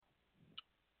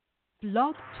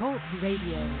Blog Talk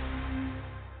Radio.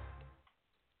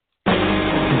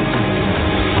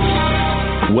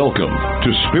 Welcome to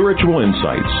Spiritual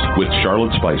Insights with Charlotte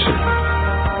Spicer.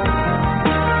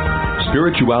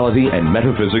 Spirituality and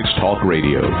Metaphysics Talk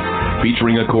Radio,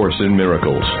 featuring A Course in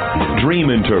Miracles, dream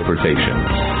interpretation,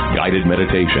 guided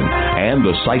meditation, and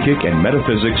the psychic and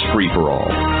metaphysics free-for-all.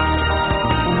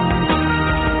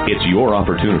 It's your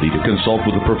opportunity to consult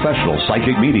with a professional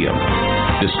psychic medium,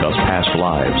 discuss past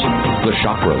lives, the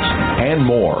chakras, and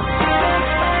more.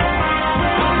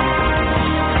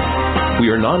 We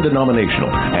are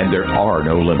non-denominational, and there are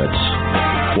no limits.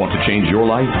 Want to change your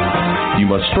life? You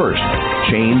must first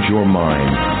change your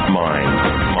mind.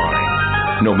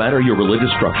 No matter your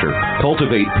religious structure,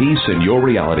 cultivate peace in your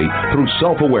reality through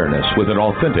self-awareness with an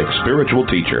authentic spiritual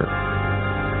teacher.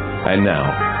 And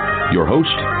now, your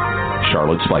host,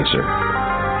 Charlotte Spicer.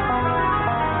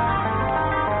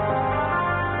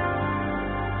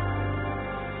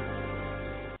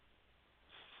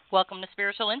 Welcome to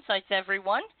Spiritual Insights,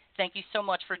 everyone. Thank you so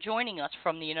much for joining us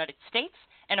from the United States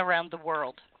and around the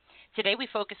world. Today we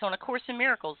focus on A Course in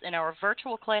Miracles in our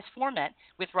virtual class format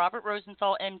with Robert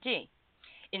Rosenthal, MD.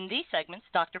 In these segments,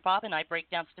 Dr. Bob and I break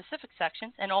down specific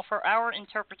sections and offer our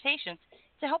interpretations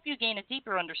to help you gain a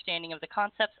deeper understanding of the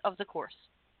concepts of the Course.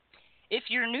 If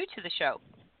you're new to the show,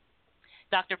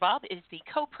 Dr. Bob is the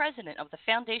co-president of the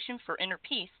Foundation for Inner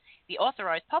Peace, the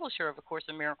authorized publisher of A Course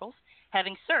in Miracles,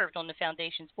 having served on the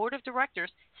Foundation's board of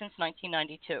directors since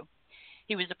 1992.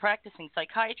 He was a practicing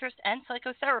psychiatrist and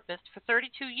psychotherapist for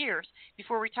 32 years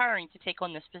before retiring to take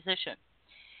on this position.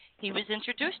 He was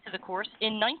introduced to the Course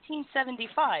in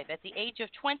 1975 at the age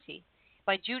of 20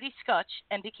 by Judy Scutch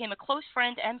and became a close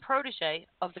friend and protege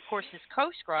of the Course's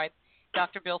co-scribe,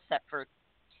 Dr. Bill Thetford.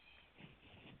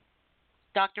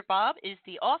 Dr. Bob is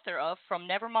the author of From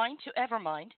Nevermind to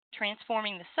Evermind,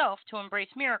 Transforming the Self to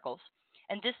Embrace Miracles,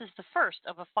 and this is the first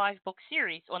of a 5-book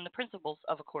series on the principles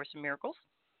of A Course in Miracles.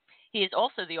 He is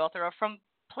also the author of From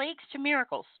Plagues to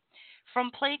Miracles,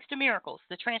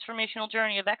 the transformational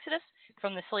journey of Exodus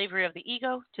from the slavery of the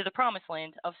ego to the promised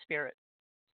land of spirit.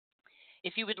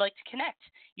 If you would like to connect,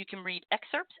 you can read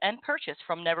excerpts and purchase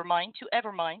From Nevermind to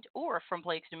Evermind or From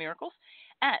Plagues to Miracles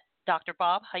at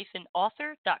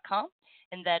drbob-author.com,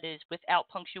 and that is without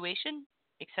punctuation,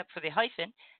 except for the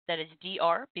hyphen. That is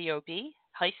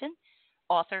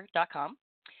drbob-author.com.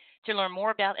 To learn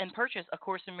more about and purchase A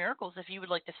Course in Miracles, if you would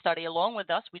like to study along with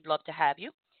us, we'd love to have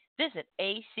you. Visit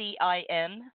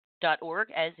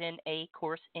acim.org, as in A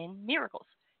Course in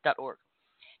Miracles.org.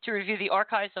 To review the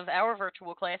archives of our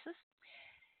virtual classes,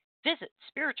 visit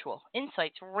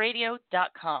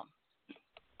spiritualinsightsradio.com.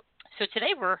 So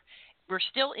today we're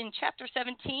still in Chapter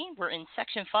 17. We're in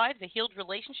Section 5, The Healed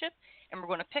Relationship, and we're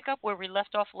going to pick up where we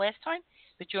left off last time.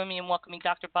 But join me in welcoming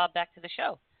Dr. Bob back to the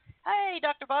show. Hey,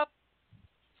 Dr. Bob.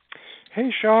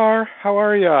 Hey, Char. How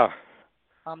are ya?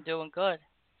 I'm doing good.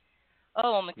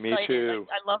 Oh, I'm excited. Me too.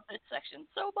 I love this section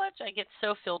so much. I get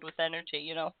so filled with energy,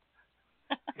 you know.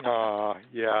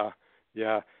 Yeah.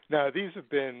 Now, these have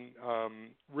been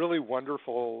really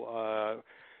wonderful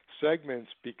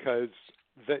segments because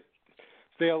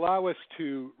they allow us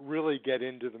to really get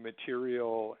into the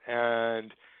material,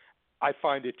 and I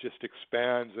find it just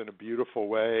expands in a beautiful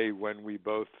way when we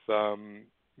both,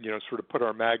 sort of put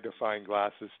our magnifying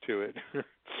glasses to it.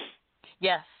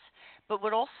 Yes, but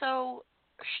what also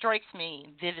strikes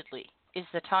me vividly is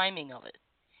the timing of it.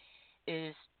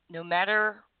 Is no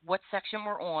matter what section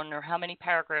we're on or how many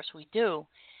paragraphs we do,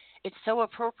 it's so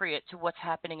appropriate to what's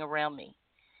happening around me.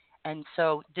 And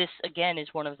so this, again,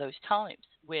 is one of those times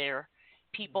where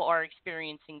people are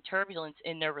experiencing turbulence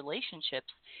in their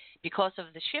relationships because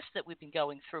of the shifts that we've been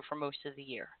going through for most of the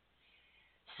year.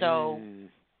 So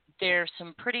there's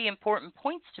some pretty important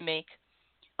points to make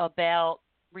about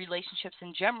relationships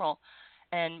in general.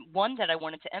 And one that I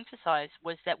wanted to emphasize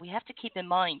was that we have to keep in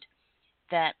mind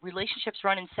that relationships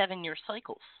run in 7-year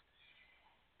cycles.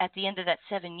 At the end of that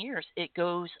 7 years, it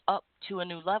goes up to a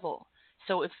new level.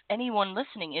 So if anyone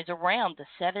listening is around the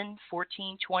 7,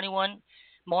 14, 21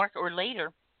 mark or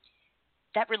later,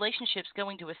 that relationship's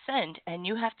going to ascend, and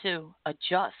you have to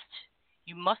adjust.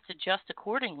 You must adjust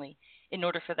accordingly in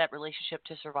order for that relationship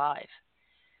to survive.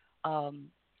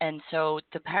 And so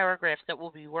the paragraphs that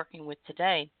we'll be working with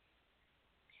today,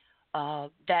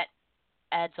 that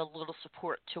adds a little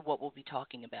support to what we'll be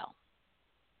talking about.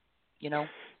 You know?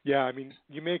 Yeah, I mean,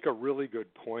 you make a really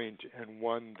good point, and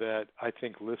one that I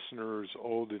think listeners,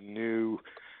 old and new,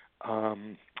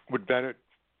 would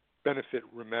benefit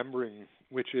remembering,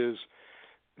 which is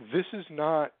this is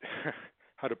not,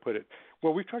 how to put it,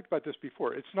 well, we've talked about this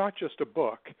before. It's not just a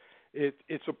book.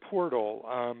 it's a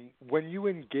portal. When you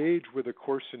engage with A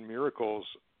Course in Miracles,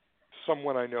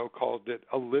 someone I know called it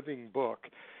a living book,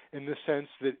 in the sense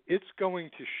that it's going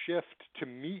to shift to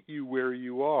meet you where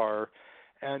you are.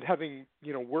 And having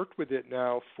worked with it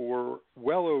now for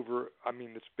well over,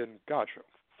 it's been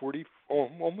 40,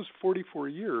 almost 44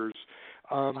 years.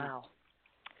 Wow.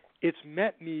 It's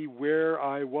met me where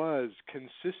I was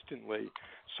consistently,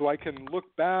 so I can look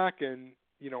back and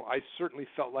I certainly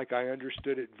felt like I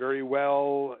understood it very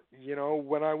well,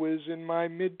 when I was in my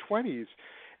mid-20s.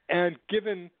 And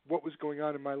given what was going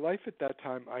on in my life at that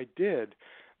time, I did.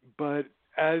 But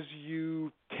as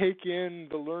you take in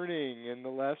the learning and the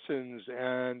lessons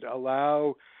and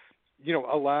allow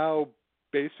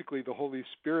basically the Holy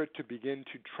Spirit to begin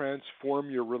to transform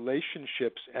your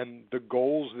relationships and the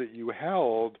goals that you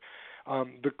held,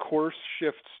 the Course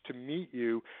shifts to meet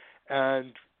you.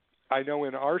 And I know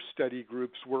in our study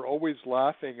groups, we're always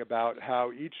laughing about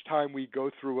how each time we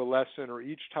go through a lesson or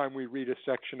each time we read a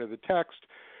section of the text,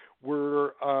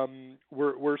 we're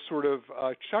sort of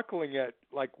chuckling at,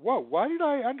 like, whoa, why did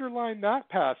I underline that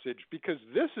passage? Because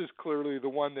this is clearly the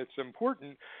one that's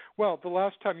important. Well, the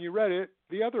last time you read it,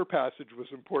 the other passage was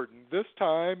important. This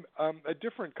time, a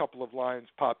different couple of lines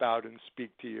pop out and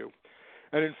speak to you.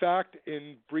 And in fact,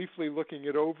 in briefly looking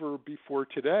it over before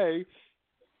today,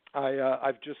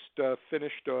 I've just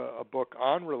finished a book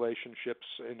on relationships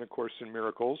in A Course in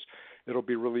Miracles. It'll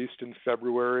be released in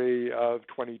February of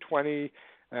 2020,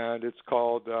 and it's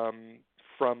called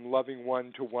From Loving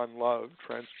One to One Love,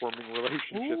 Transforming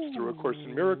Relationships Through A Course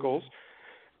in Miracles.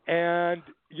 And,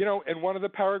 in one of the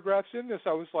paragraphs in this,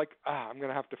 I was like, I'm going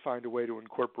to have to find a way to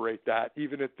incorporate that,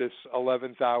 even at this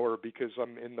 11th hour, because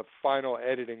I'm in the final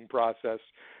editing process.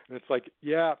 And it's like,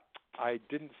 yeah, I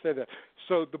didn't say that.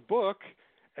 So the book,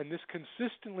 and this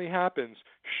consistently happens,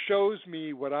 shows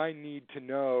me what I need to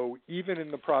know, even in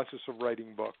the process of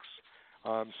writing books.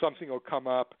 Something will come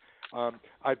up.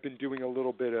 I've been doing a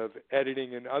little bit of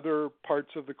editing in other parts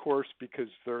of the course because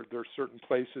there are certain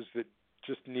places that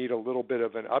just need a little bit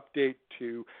of an update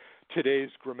to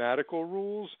today's grammatical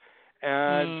rules.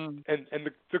 And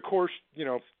the course,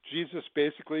 Jesus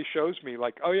basically shows me,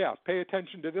 like, oh yeah, pay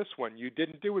attention to this one. You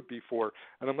didn't do it before.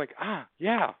 And I'm like,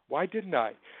 yeah, why didn't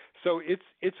I? So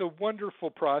it's a wonderful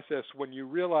process when you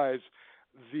realize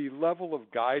the level of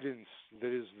guidance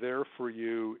that is there for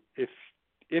you if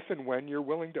and when you're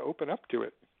willing to open up to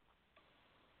it.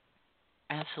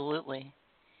 Absolutely.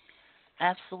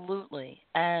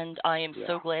 And I am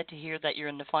so glad to hear that you're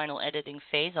in the final editing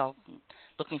phase. I'm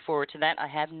looking forward to that. I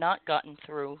have not gotten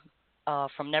through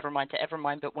from Nevermind to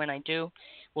Evermind, but when I do,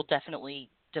 we'll definitely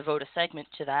devote a segment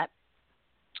to that.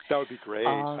 That would be great.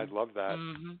 I'd love that.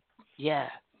 Mm-hmm. Yeah.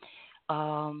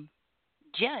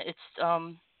 It's...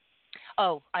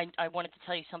 I wanted to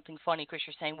tell you something funny because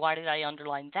you're saying, why did I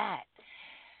underline that?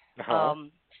 Uh-huh.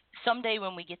 Someday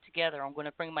when we get together, I'm going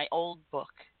to bring my old book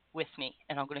with me,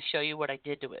 and I'm going to show you what I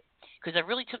did to it, because I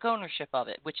really took ownership of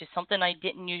it, which is something I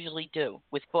didn't usually do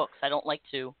with books. I don't like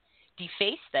to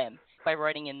deface them by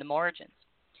writing in the margins.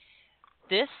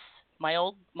 This,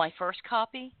 my first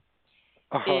copy,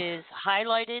 is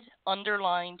highlighted,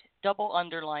 underlined, double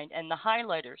underlined, and the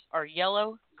highlighters are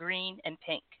yellow, green, and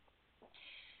pink.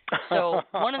 So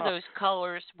one of those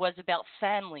colors was about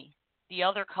family. The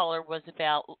other color was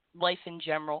about life in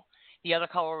general. The other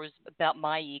color was about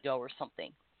my ego or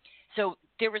something. So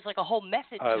there was like a whole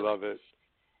method to it. I love it.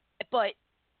 But,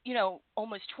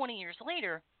 almost 20 years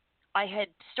later, I had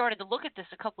started to look at this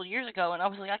a couple of years ago, and I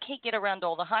was like, I can't get around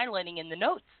all the highlighting in the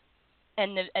notes.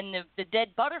 And the dead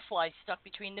butterflies stuck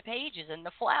between the pages and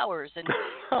the flowers and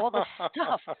all the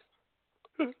stuff.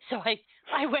 So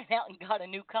I went out and got a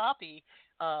new copy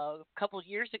a couple of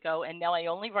years ago, and now I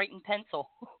only write in pencil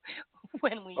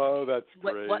when we that's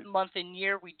great. What month and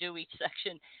year we do each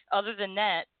section. Other than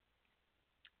that,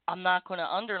 I'm not going to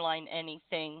underline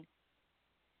anything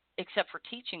except for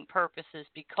teaching purposes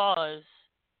because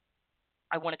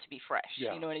I want it to be fresh.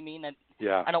 Yeah. You know what I mean?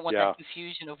 I don't want that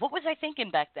confusion of what was I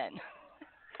thinking back then.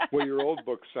 Well, your old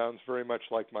book sounds very much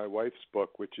like my wife's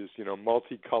book, which is,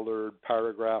 multicolored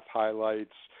paragraph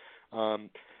highlights. And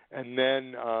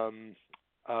then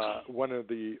one of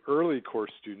the early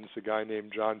course students, a guy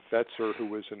named John Fetzer, who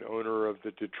was an owner of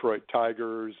the Detroit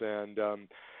Tigers, and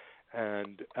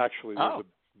actually there's a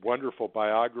wonderful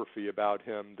biography about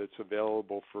him that's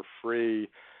available for free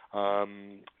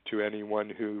to anyone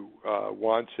who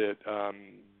wants it.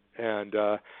 And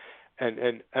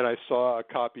I saw a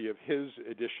copy of his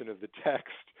edition of the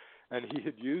text, and he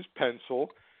had used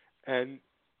pencil, and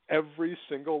every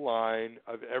single line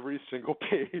of every single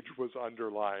page was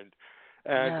underlined.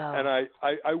 And No.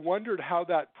 I wondered how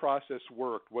that process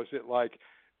worked. Was it like,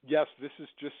 yes, this is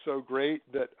just so great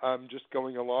that I'm just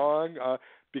going along?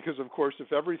 Because, of course,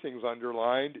 if everything's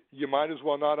underlined, you might as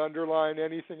well not underline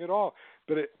anything at all.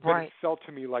 But it Right. felt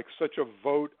to me like such a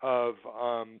vote of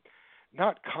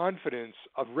not confidence,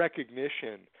 of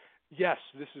recognition. Yes,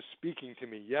 this is speaking to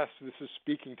me. Yes, this is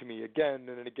speaking to me again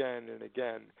and again and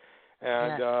again.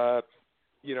 Yes. And,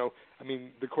 I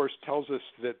mean, the Course tells us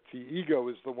that the ego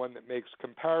is the one that makes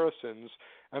comparisons,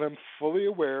 and I'm fully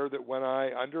aware that when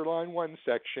I underline one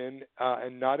section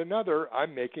and not another,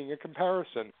 I'm making a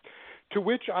comparison. To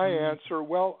which I Mm. answer,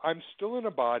 well, I'm still in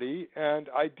a body, and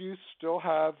I do still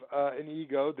have an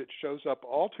ego that shows up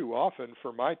all too often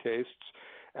for my tastes,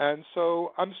 and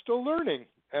so I'm still learning,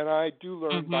 and I do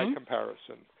learn by Mhm.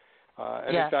 comparison. And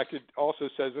in Yes. fact, it also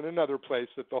says in another place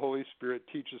that the Holy Spirit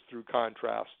teaches through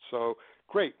contrast. So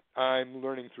great, I'm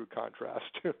learning through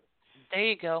contrast. There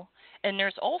you go. And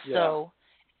there's Yeah. also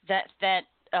that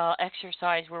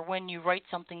exercise where when you write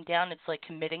something down, it's like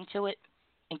committing to it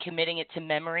and committing it to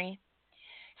memory.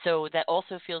 So that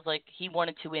also feels like he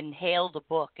wanted to inhale the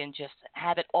book and just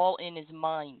have it all in his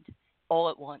mind all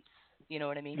at once. You know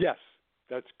what I mean? Yes,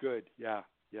 that's good. Yeah,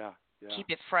 yeah, yeah. Keep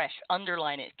it fresh,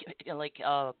 underline it, like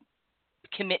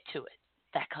commit to it,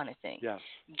 that kind of thing. Yes.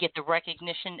 Get the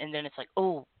recognition, and then it's like,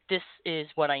 oh, this is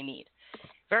what I need.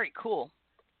 Very cool.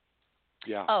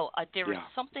 Yeah. Oh, there was Yeah.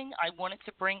 something I wanted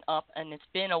to bring up, and it's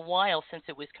been a while since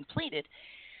it was completed,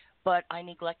 but I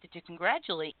neglected to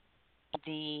congratulate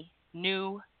the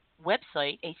new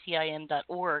website,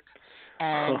 acim.org,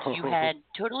 and you had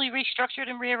totally restructured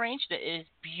and rearranged it. It is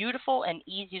beautiful and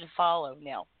easy to follow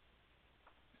now.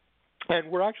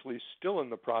 And we're actually still in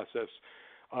the process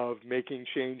of making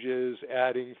changes,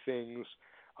 adding things.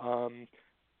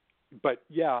 But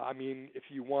yeah, I mean, if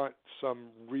you want some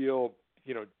real,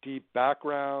 deep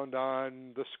background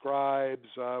on the scribes,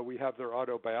 we have their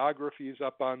autobiographies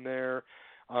up on there.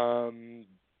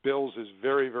 Bill's is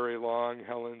very, very long.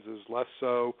 Helen's is less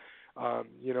so.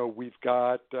 We've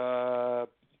got,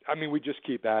 we just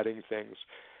keep adding things.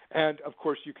 And of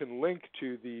course, you can link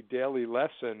to the daily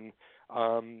lesson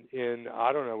in,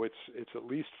 I don't know, it's at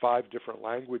least 5 different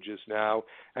languages now.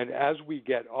 And as we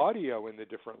get audio in the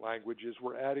different languages,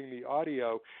 we're adding the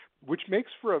audio, which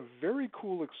makes for a very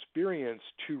cool experience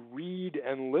to read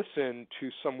and listen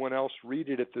to someone else read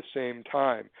it at the same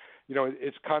time.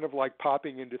 It's kind of like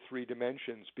popping into 3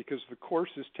 dimensions because the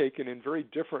Course is taken in very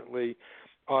differently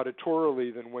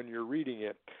auditorily than when you're reading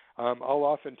it. I'll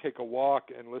often take a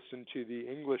walk and listen to the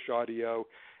English audio,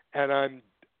 and I'm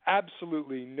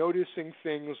absolutely noticing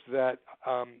things that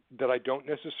I don't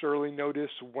necessarily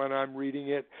notice when I'm reading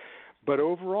it. But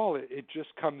overall, it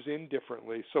just comes in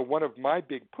differently. So one of my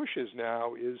big pushes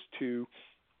now is to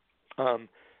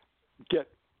get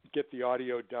the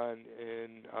audio done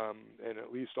in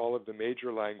at least all of the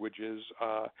major languages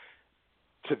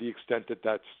to the extent that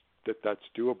that's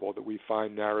doable, that we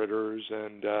find narrators.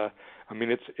 And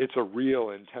it's a real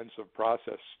intensive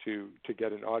process to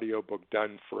get an audiobook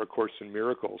done for A Course in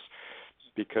Miracles,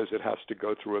 because it has to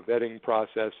go through a vetting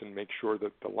process and make sure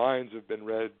that the lines have been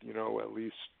read, at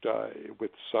least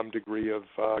with some degree of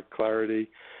clarity.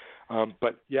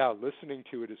 But yeah, listening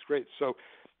to it is great.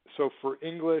 So for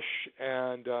English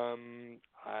and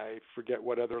I forget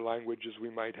what other languages we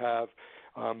might have,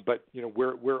 but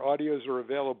where audios are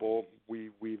available,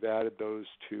 we've added those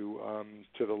to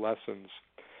the lessons.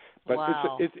 But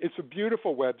Wow. it's a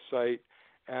beautiful website,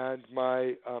 and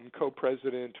my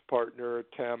co-president partner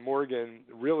Tam Morgan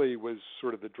really was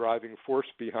sort of the driving force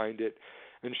behind it,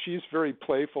 and she's very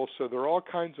playful. So there are all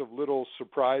kinds of little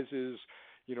surprises.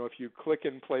 If you click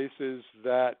in places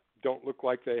that don't look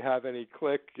like they have any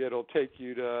click, it'll take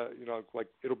you to,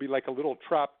 it'll be like a little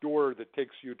trap door that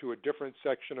takes you to a different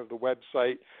section of the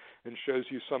website and shows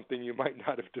you something you might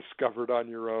not have discovered on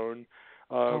your own.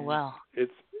 Oh, wow.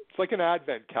 It's like an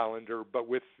advent calendar, but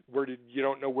with you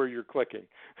don't know where you're clicking.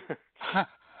 I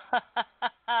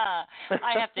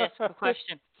have to ask a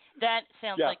question. That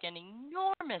sounds Yeah. like an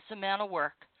enormous amount of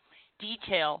work,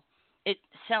 detail. It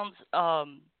sounds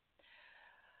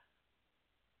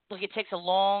like it's a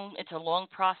long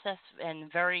process,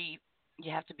 and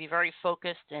you have to be very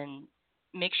focused and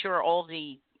make sure all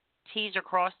the T's are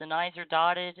crossed and I's are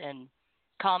dotted and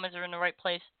commas are in the right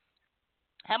place.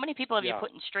 How many people have you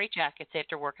put in straitjackets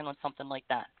after working on something like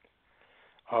that?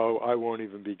 Oh, I won't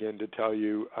even begin to tell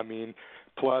you.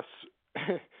 Plus,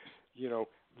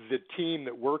 the team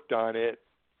that worked on it,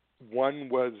 one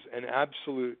was an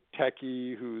absolute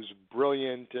techie who's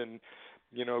brilliant and,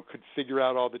 could figure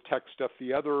out all the tech stuff.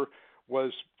 The other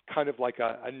was kind of like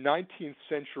a 19th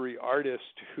century artist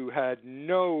who had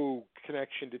no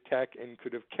connection to tech and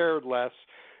could have cared less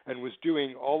and was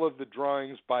doing all of the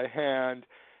drawings by hand,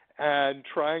 and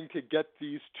trying to get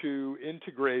these two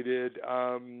integrated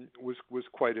was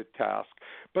quite a task.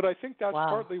 But I think that's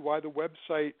partly why the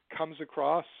website comes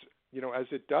across, as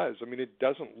it does. I mean, it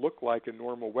doesn't look like a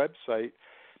normal website,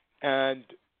 and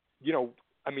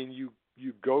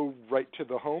you go right to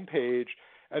the home page,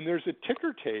 and there's a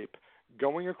ticker tape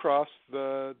going across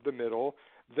the middle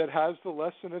that has the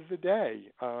lesson of the day.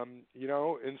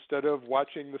 Instead of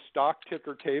watching the stock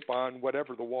ticker tape on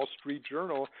whatever, the Wall Street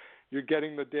Journal, you're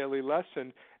getting the daily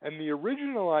lesson. And the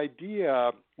original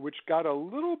idea, which got a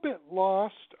little bit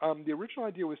lost, the original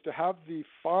idea was to have the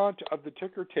font of the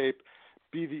ticker tape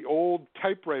be the old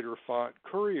typewriter font,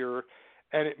 Courier,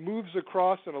 and it moves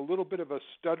across in a little bit of a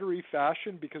stuttery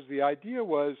fashion, because the idea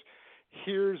was,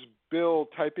 here's Bill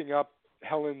typing up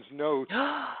Helen's notes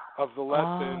of the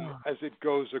lesson as it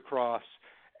goes across.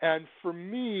 And for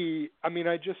me, I mean,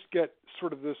 I just get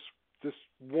sort of this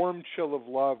warm chill of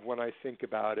love when I think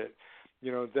about it,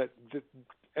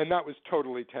 and that was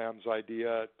totally Tam's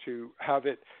idea, to have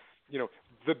it,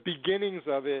 the beginnings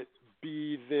of it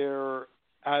be there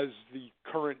as the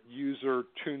current user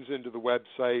tunes into the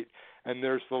website, and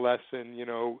there's the lesson, in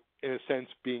a sense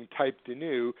being typed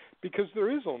anew, because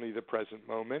there is only the present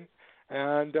moment.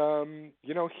 And,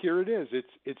 here it is.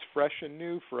 It's fresh and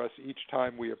new for us each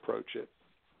time we approach it.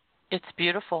 It's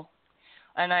beautiful.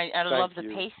 And I love the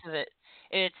pace of it.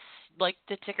 It's like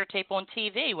the ticker tape on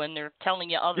TV when they're telling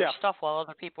you other stuff while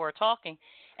other people are talking,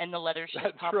 and the letters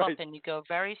just pop up, and you go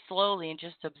very slowly and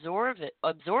just absorb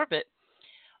it.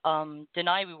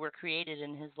 Deny we were created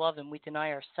in his love, and we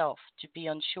deny ourselves to be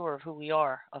unsure of who we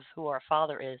are, of who our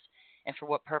Father is, and for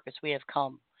what purpose we have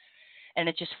come. And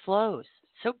it just flows.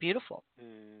 So beautiful.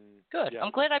 Good. Yeah.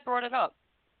 I'm glad I brought it up.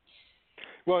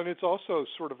 Well, and it's also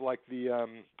sort of like the,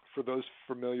 for those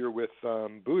familiar with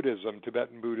Buddhism,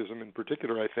 Tibetan Buddhism in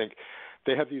particular, I think,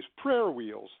 they have these prayer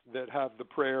wheels that have the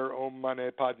prayer Om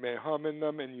Mani Padme Hum in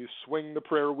them, and you swing the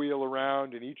prayer wheel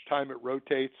around, and each time it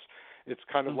rotates, it's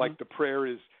kind of like the prayer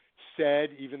is said,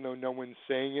 even though no one's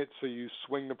saying it, so you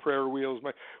swing the prayer wheels.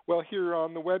 Well, here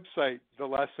on the website, the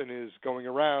lesson is going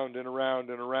around and around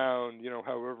and around,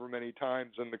 however many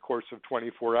times in the course of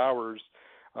 24 hours.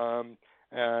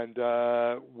 And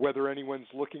whether anyone's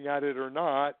looking at it or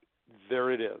not,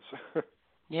 there it is.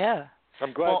 Yeah.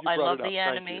 I'm glad you brought it up. I love the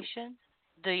animation.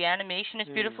 The animation is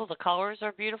beautiful. The colors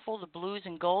are beautiful, the blues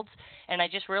and golds. And I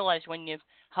just realized when you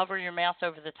hover your mouse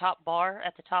over the top bar,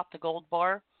 at the top, the gold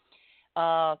bar,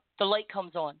 the light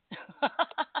comes on.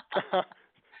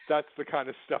 That's the kind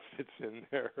of stuff that's in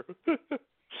there.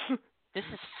 This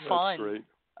is fun. That's great.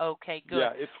 Okay, good.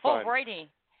 Yeah, it's fun. Alrighty.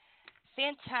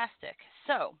 Fantastic.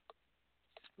 So,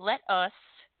 let us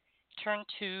turn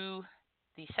to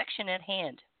the section at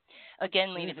hand.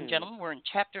 Again, ladies and gentlemen, we're in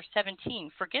Chapter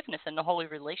 17, Forgiveness and the Holy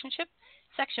Relationship,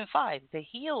 Section 5, The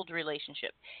Healed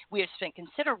Relationship. We have spent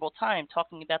considerable time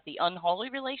talking about the unholy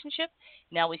relationship.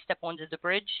 Now we step onto the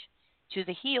bridge to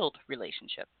the healed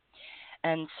relationship.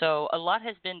 And so a lot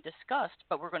has been discussed,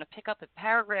 but we're going to pick up at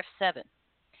paragraph 7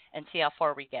 and see how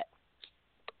far we get.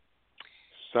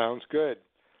 Sounds good.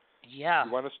 Yeah.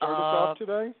 You want to start us off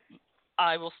today?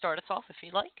 I will start us off if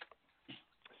you like.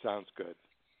 Sounds good.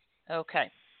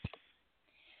 Okay.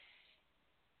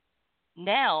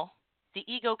 Now, the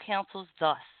ego counsels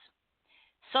thus.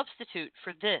 Substitute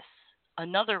for this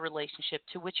another relationship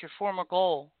to which your former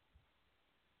goal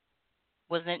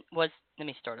was. Let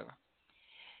me start over.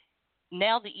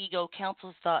 Now the ego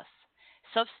counsels thus.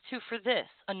 Substitute for this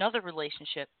another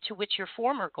relationship to which your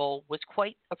former goal was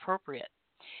quite appropriate.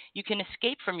 You can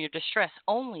escape from your distress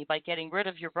only by getting rid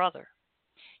of your brother.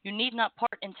 You need not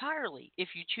part entirely if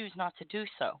you choose not to do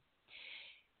so.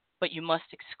 But you must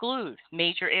exclude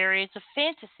major areas of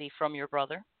fantasy from your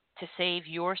brother to save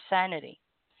your sanity.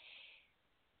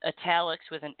 Italics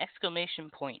with an exclamation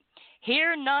point.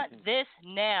 Hear not this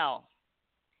now.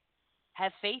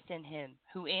 Have faith in him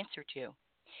who answered you.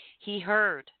 He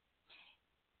heard.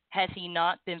 Has he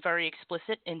not been very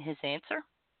explicit in his answer?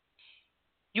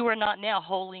 You are not now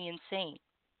wholly insane.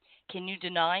 Can you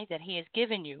deny that he has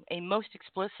given you a most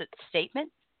explicit statement?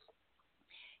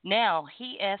 Now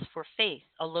he asks for faith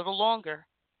a little longer,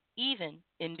 even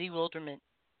in bewilderment.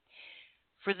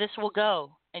 For this will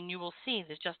go, and you will see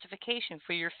the justification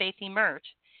for your faith emerge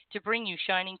to bring you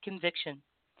shining conviction.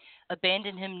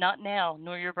 Abandon him not now,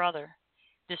 nor your brother.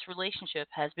 This relationship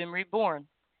has been reborn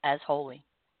as holy.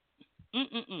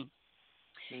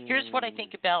 Here's what I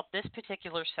think about this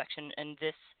particular section and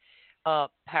this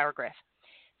paragraph.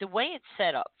 The way it's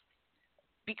set up,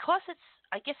 because it's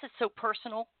I guess it's so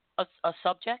personal, a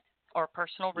subject or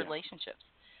personal Yeah. relationships.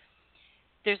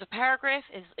 There's a paragraph,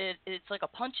 it's like a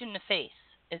punch in the face.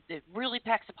 It really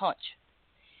packs a punch.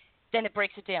 Then it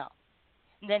breaks it down.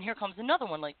 And then here comes another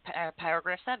one, like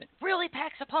paragraph 7. Really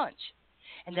packs a punch.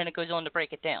 And then it goes on to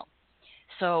break it down.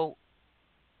 So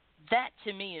that,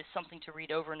 to me, is something to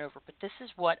read over and over. But this is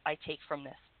what I take from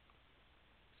this.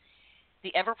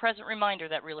 The ever-present reminder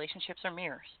that relationships are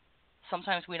mirrors.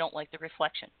 Sometimes we don't like the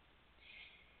reflection.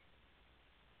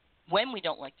 When we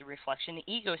don't like the reflection,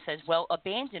 the ego says, well,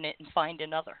 abandon it and find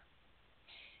another.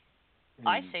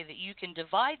 I say that you can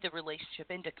divide the relationship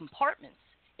into compartments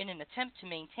in an attempt to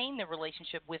maintain the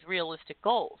relationship with realistic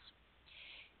goals.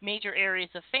 Major areas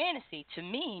of fantasy, to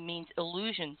me, means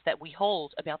illusions that we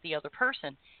hold about the other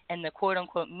person and the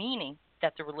quote-unquote meaning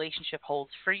that the relationship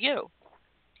holds for you.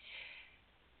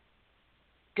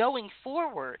 Going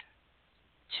forward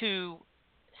to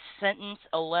sentence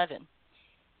 11,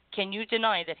 can you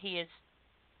deny that he is...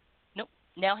 Nope.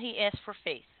 Now he asks for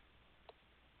faith.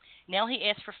 Now he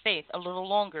asks for faith a little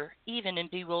longer, even in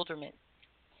bewilderment.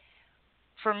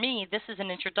 For me, this is an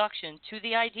introduction to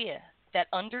the idea that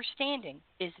understanding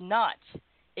is not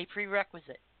a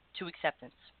prerequisite to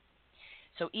acceptance.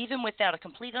 So even without a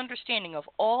complete understanding of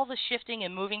all the shifting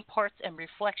and moving parts and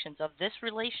reflections of this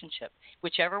relationship,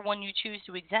 whichever one you choose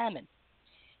to examine,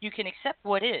 you can accept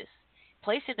what is,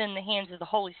 place it in the hands of the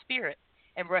Holy Spirit,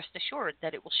 and rest assured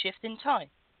that it will shift in time.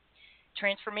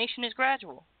 Transformation is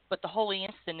gradual, but the holy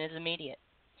instant is immediate.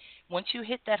 Once you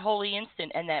hit that holy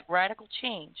instant and that radical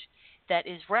change that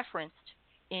is referenced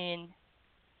in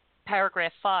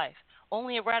paragraph 5,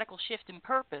 only a radical shift in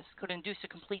purpose could induce a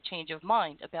complete change of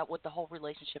mind about what the whole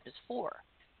relationship is for.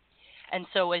 And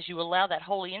so as you allow that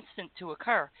holy instant to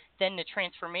occur, then the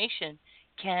transformation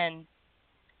can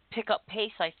pick up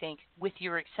pace, I think, with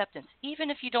your acceptance, even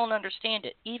if you don't understand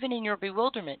it, even in your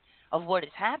bewilderment of what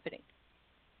is happening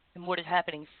and what is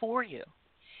happening for you.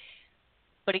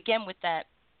 But again, with that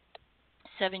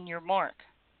 7-year mark,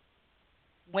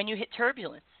 when you hit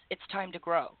turbulence, it's time to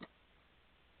grow.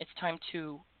 It's time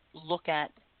to look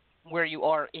at where you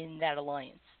are in that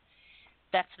alliance.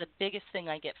 That's the biggest thing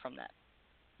I get from that.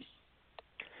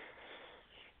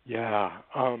 Yeah.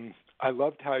 I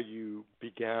loved how you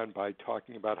began by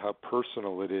talking about how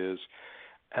personal it is.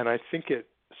 And I think it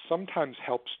sometimes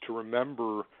helps to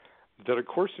remember that A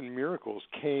Course in Miracles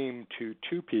came to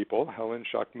two people, Helen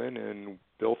Schuckman and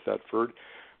Bill Thetford,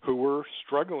 who were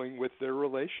struggling with their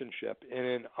relationship in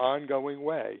an ongoing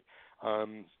way.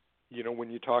 When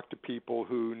you talk to people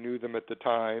who knew them at the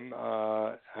time,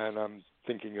 and I'm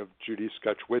thinking of Judy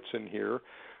Scutch-Whitson here,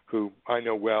 who I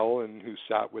know well and who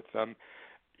sat with them,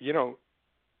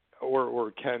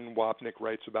 or Ken Wapnick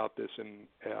writes about this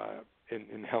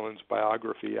in Helen's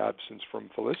biography, Absence from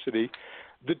Felicity.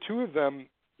 The two of them,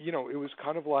 it was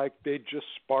kind of like they'd just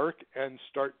spark and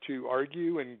start to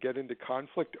argue and get into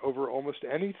conflict over almost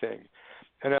anything.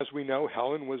 And as we know,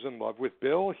 Helen was in love with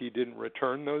Bill. He didn't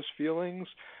return those feelings.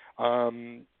 A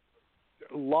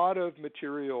lot of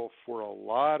material for a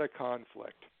lot of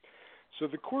conflict. So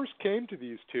the Course came to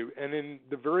these two, and in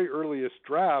the very earliest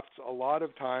drafts, a lot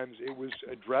of times it was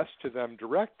addressed to them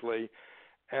directly,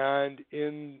 and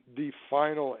in the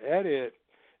final edit,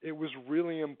 it was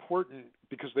really important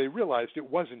because they realized it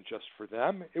wasn't just for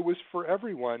them, it was for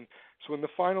everyone. So in the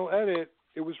final edit,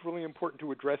 it was really important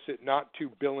to address it not to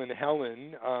Bill and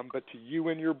Helen, but to you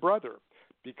and your brother,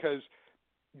 because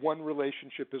one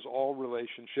relationship is all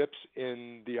relationships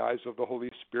in the eyes of the Holy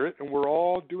Spirit, and we're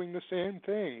all doing the same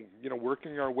thing,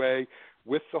 working our way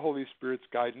with the Holy Spirit's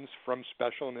guidance from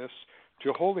specialness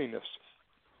to holiness.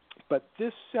 But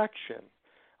this section,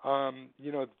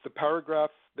 the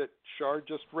paragraph that Shar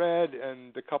just read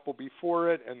and the couple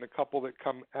before it and the couple that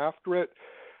come after it,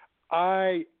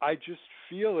 I just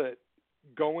feel it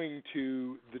going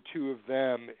to the two of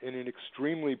them in an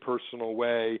extremely personal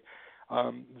way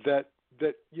that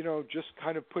just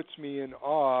kind of puts me in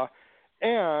awe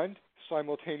and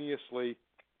simultaneously,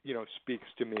 speaks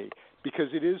to me, because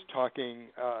it is talking,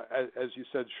 as you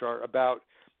said, Shar, about,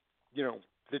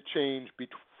 the change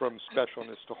from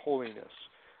specialness to holiness.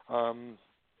 I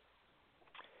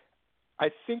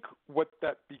think what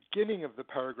that beginning of the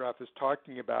paragraph is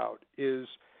talking about is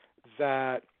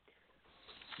that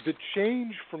the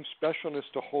change from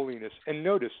specialness to holiness, and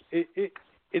notice,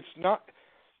 it's not...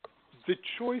 The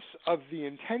choice of the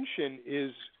intention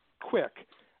is quick.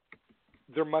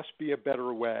 There must be a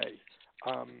better way.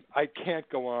 I can't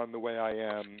go on the way I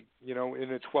am, in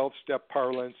a 12-step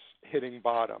parlance, hitting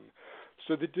bottom.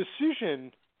 So the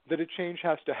decision that a change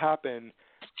has to happen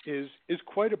is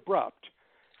quite abrupt.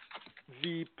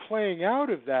 the playing out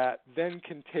of that then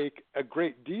can take a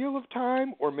great deal of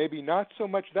time or maybe not so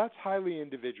much. That's highly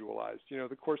individualized.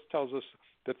 The Course tells us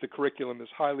that the curriculum is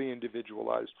highly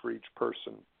individualized for each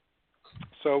person.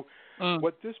 So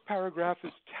what this paragraph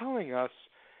is telling us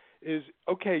is,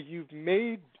 okay, you've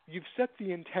set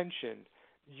the intention.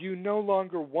 You no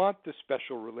longer want the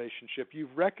special relationship.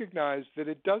 You've recognized that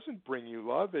it doesn't bring you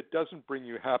love. It doesn't bring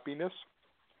you happiness.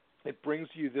 It brings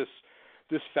you this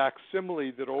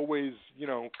facsimile that always,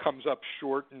 comes up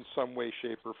short in some way,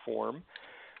 shape, or form.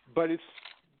 But it's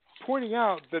pointing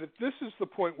out that this is the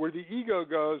point where the ego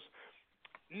goes,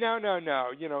 no,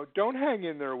 don't hang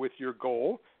in there with your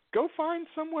goal. Go find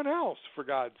someone else, for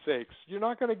God's sakes. You're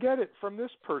not going to get it from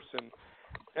this person.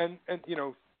 And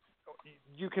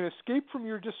you can escape from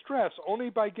your distress only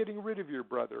by getting rid of your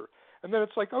brother. And then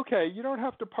it's like, okay, you don't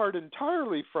have to part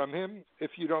entirely from him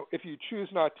if you choose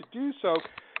not to do so,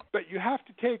 but you have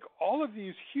to take all of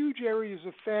these huge areas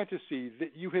of fantasy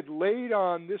that you had laid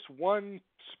on this one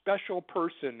special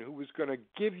person who was going to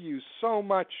give you so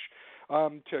much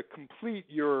to complete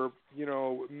your,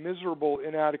 miserable,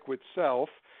 inadequate self.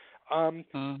 And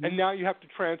now you have to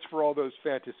transfer all those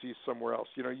fantasies somewhere else.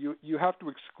 You have to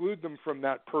exclude them from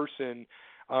that person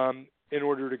in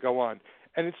order to go on.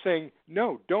 And it's saying,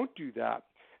 no, don't do that.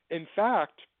 In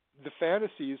fact, the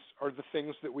fantasies are the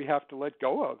things that we have to let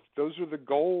go of. Those are the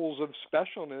goals of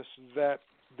specialness that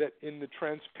in the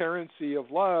transparency of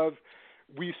love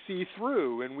we see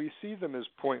through, and we see them as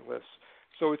pointless.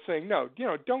 So it's saying, no,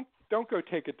 don't go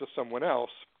take it to someone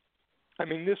else. I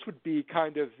mean, this would be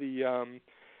kind of the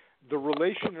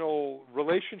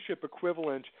relationship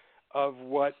equivalent of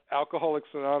what Alcoholics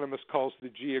Anonymous calls the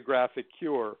geographic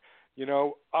cure.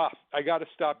 I got to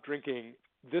stop drinking.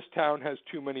 This town has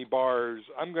too many bars.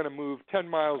 I'm going to move 10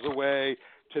 miles away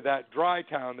to that dry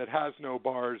town that has no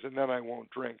bars, and then I won't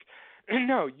drink.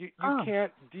 No, you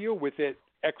can't deal with it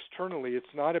externally. It's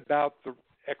not about the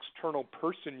external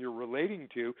person you're relating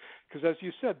to, because as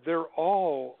you said, they're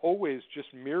all always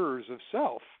just mirrors of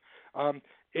self.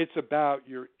 It's about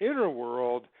your inner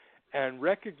world and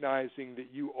recognizing that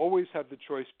you always have the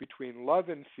choice between love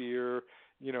and fear,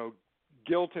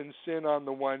 guilt and sin on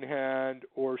the one hand,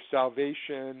 or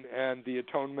salvation and the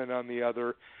atonement on the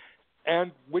other.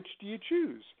 And which do you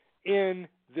choose in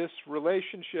this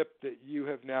relationship that you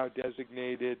have now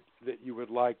designated that you would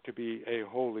like to be a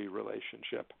holy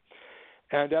relationship?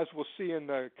 And as we'll see in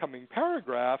the coming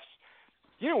paragraphs,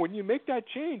 when you make that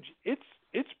change,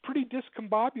 it's pretty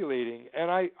discombobulating. And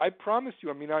I promise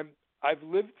you, I've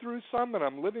lived through some and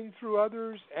I'm living through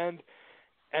others, and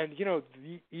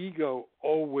the ego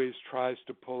always tries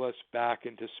to pull us back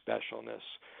into specialness.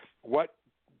 What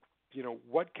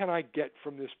can I get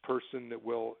from this person that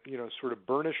will, sort of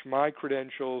burnish my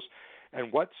credentials,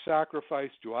 and what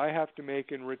sacrifice do I have to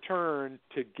make in return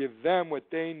to give them what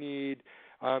they need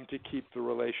to keep the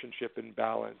relationship in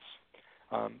balance?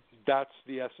 That's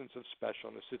the essence of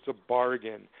specialness. It's a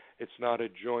bargain. It's not a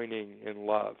joining in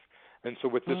love. And so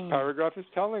what this paragraph is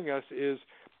telling us is,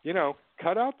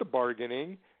 cut out the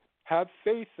bargaining, have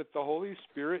faith that the Holy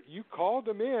Spirit, you called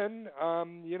them in.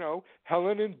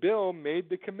 Helen and Bill made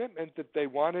the commitment that they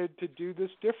wanted to do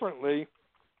this differently.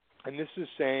 And this is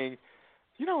saying,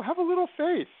 have a little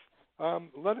faith.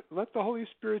 Let the Holy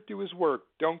Spirit do his work.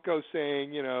 Don't go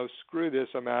saying, screw this,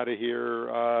 I'm out of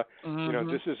here.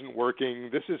 This isn't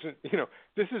working. This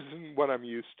isn't what I'm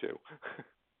used to.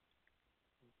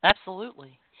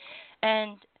 Absolutely.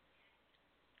 And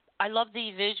I love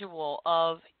the visual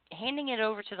of handing it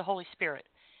over to the Holy Spirit,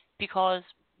 because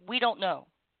we don't know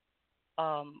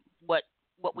what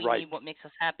we need, what makes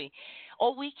us happy.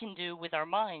 All we can do with our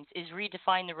minds is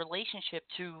redefine the relationship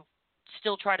to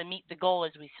still try to meet the goal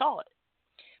as we saw it.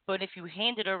 But if you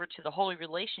hand it over to the holy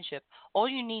relationship, all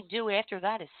you need to do after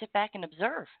that is sit back and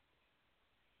observe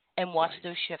and watch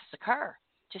those shifts occur.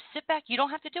 Just sit back. You don't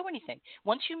have to do anything.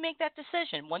 Once you make that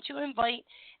decision, once you invite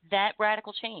that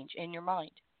radical change in your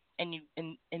mind, and you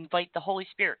invite the Holy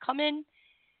Spirit, come in,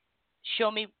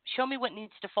 show me what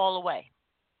needs to fall away.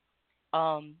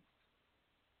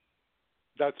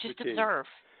 That's just the key. Observe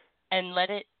and let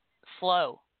it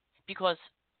flow, because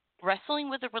wrestling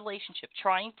with a relationship,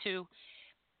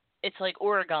 it's like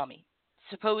origami.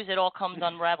 Suppose it all comes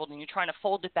unraveled and you're trying to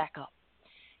fold it back up.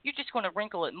 You're just going to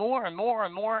wrinkle it more and more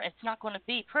and more. It's not going to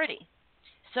be pretty.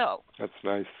 So that's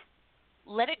nice.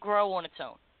 Let it grow on its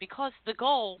own, because the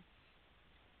goal,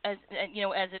 as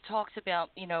it talks about,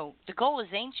 the goal is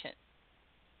ancient.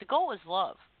 The goal is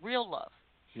love, real love.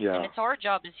 Yeah. And it's our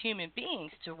job as human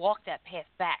beings to walk that path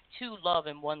back to love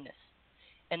and oneness.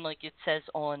 And like it says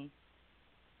on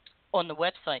the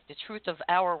website, the truth of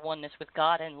our oneness with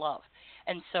God and love.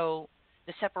 And so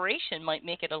The separation might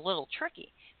make it a little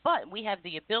tricky, but we have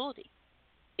the ability,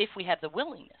 if we have the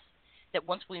willingness, that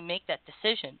once we make that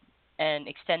decision and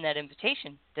extend that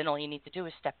invitation, then all you need to do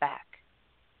is step back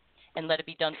and let it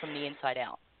be done from the inside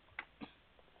out.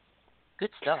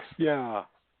 Good stuff. Yeah.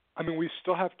 I mean, we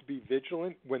still have to be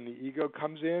vigilant when the ego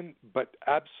comes in, but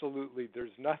absolutely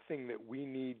there's nothing that we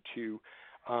need to,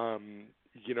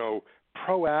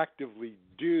 proactively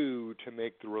do to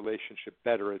make the relationship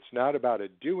better. It's not about a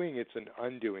doing, it's an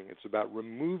undoing. It's about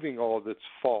removing all that's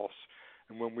false.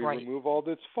 And when we remove all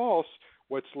that's false,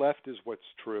 what's left is what's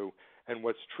true. And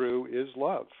what's true is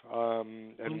love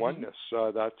and oneness.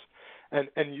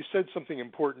 And you said something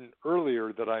important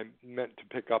earlier that I meant to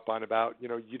pick up on about,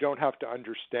 you don't have to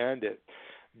understand it.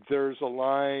 There's a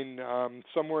line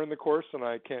somewhere in the Course, and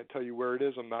I can't tell you where it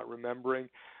is, I'm not remembering,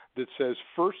 that says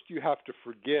first you have to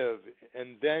forgive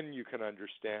and then you can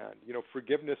understand.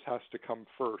 Forgiveness has to come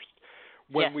first.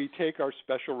 When we take our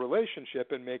special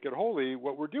relationship and make it holy,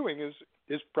 what we're doing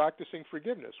is practicing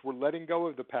forgiveness. We're letting go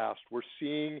of the past. We're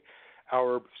seeing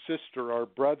our sister, our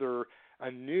brother,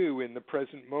 anew in the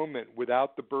present moment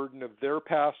without the burden of their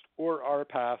past or our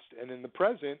past. And in the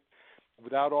present,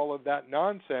 without all of that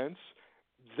nonsense,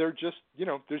 there's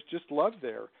just love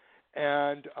there.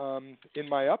 And in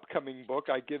my upcoming book,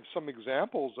 I give some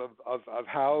examples of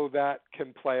how that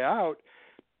can play out.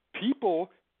 People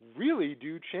really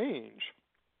do change.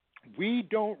 We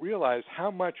don't realize how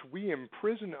much we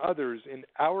imprison others in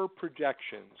our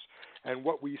projections. And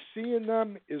what we see in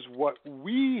them is what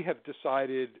we have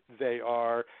decided they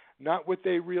are, not what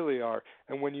they really are.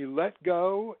 And when you let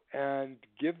go and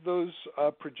give those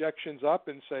projections up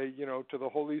and say, to the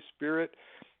Holy Spirit,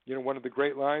 one of the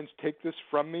great lines, take this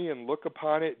from me and look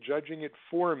upon it, judging it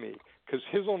for me. Because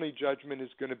his only judgment is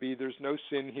going to be, there's no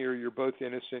sin here, you're both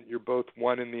innocent, you're both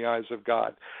one in the eyes of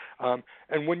God.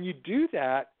 And when you do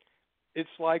that, it's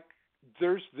like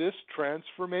there's this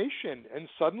transformation, and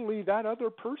suddenly that other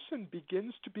person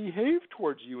begins to behave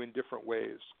towards you in different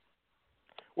ways.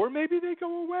 Or maybe they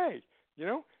go away.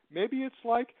 Maybe it's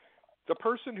like the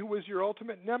person who was your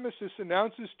ultimate nemesis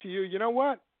announces to you, you know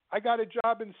what? I got a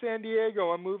job in San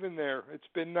Diego. I'm moving there. It's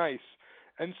been nice.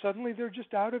 And suddenly they're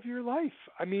just out of your life.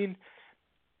 I mean,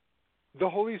 the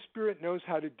Holy Spirit knows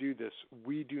how to do this.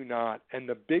 We do not. And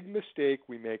the big mistake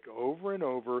we make over and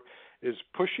over is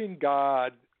pushing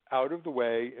God out of the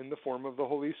way in the form of the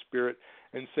Holy Spirit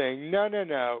and saying,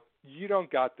 no, you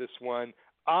don't got this one.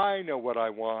 I know what I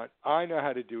want. I know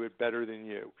how to do it better than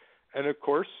you. And, of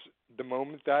course, the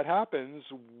moment that happens,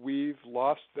 we've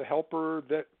lost the helper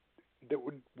that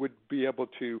would be able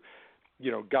to,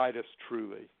 guide us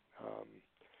truly.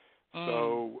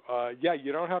 So,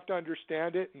 you don't have to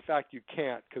understand it. In fact, you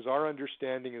can't, because our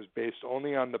understanding is based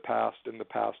only on the past, and the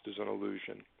past is an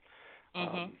illusion.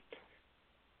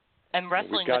 And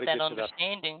wrestling with that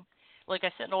understanding, like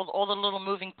I said, all the little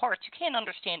moving parts, you can't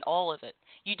understand all of it.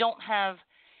 You don't have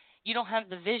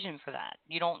the vision for that.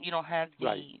 You don't have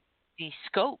the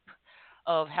scope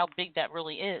of how big that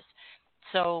really is.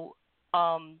 So,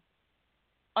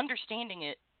 understanding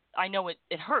it, I know it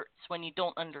hurts when you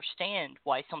don't understand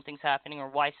why something's happening or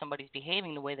why somebody's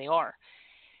behaving the way they are,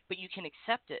 but you can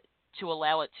accept it to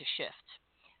allow it to shift.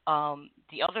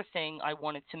 The other thing I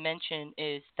wanted to mention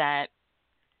is that,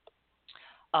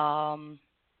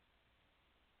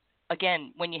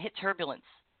 again, when you hit turbulence,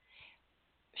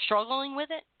 struggling with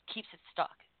it keeps it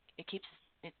stuck. It keeps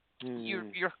it.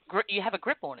 You have a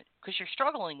grip on it because you're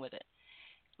struggling with it.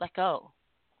 Let go,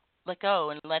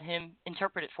 and let Him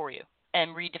interpret it for you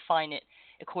and redefine it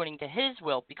according to His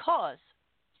will, because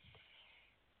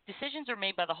decisions are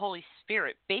made by the Holy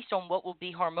Spirit based on what will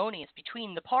be harmonious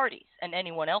between the parties and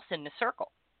anyone else in the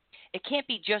circle. It can't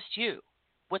be just you.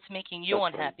 What's making you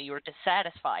unhappy or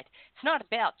dissatisfied? It's not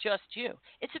about just you.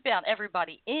 It's about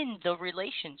everybody in the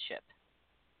relationship.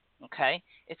 Okay?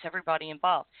 It's everybody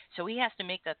involved. So He has to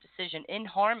make that decision in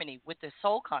harmony with the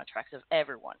soul contracts of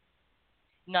everyone,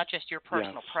 not just your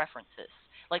personal preferences.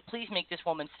 Like, please make this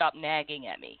woman stop nagging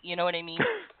at me. You know what I mean?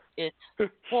 It's,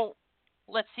 well,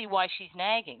 let's see why she's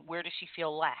nagging. Where does she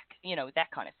feel lack?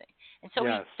 That kind of thing. And so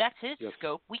that's His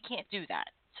scope. We can't do that.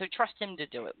 So trust Him to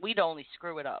do it. We'd only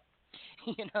screw it up.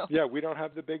 Yeah, we don't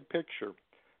have the big picture.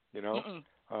 We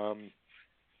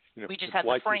just have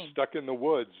the frame. You're stuck in the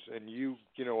woods, and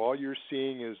all you're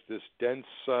seeing is this dense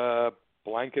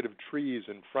blanket of trees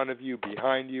in front of you,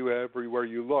 behind you, everywhere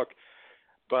you look.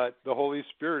 But the Holy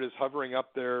Spirit is hovering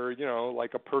up there,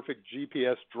 like a perfect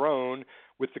GPS drone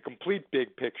with the complete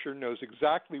big picture, knows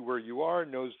exactly where you are,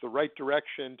 knows the right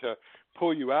direction to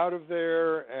pull you out of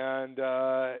there. And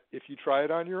if you try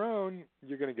it on your own,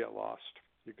 you're going to get lost.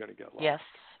 You're going to get lost. Yes.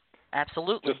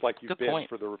 Absolutely. just like you've Good been point.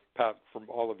 from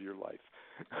all of your life.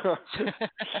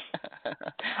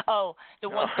 Oh, the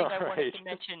one thing I All wanted right. to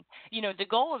mention, the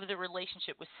goal of the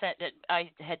relationship was set that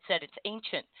I had said it's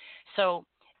ancient. So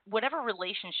whatever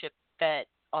relationship that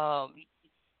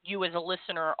you as a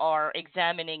listener are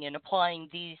examining and applying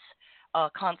these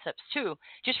concepts to,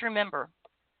 just remember,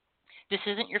 this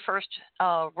isn't your first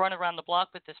run around the block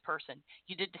with this person.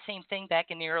 You did the same thing back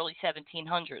in the early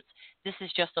 1700s. This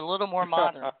is just a little more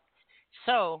modern.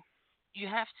 So you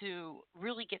have to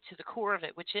really get to the core of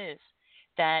it, which is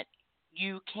that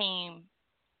you came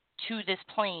to this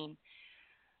plane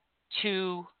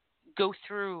to go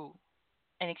through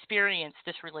and experience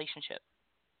this relationship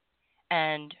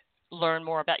and learn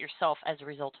more about yourself as a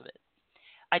result of it.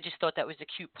 I just thought that was a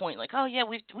cute point, like, oh yeah,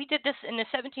 we did this in the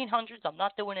 1700s. I'm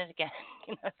not doing it again,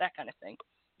 that kind of thing.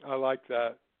 I like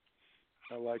that.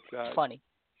 It's funny.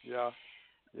 Yeah.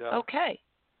 Okay,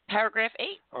 paragraph 8.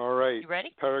 All right. You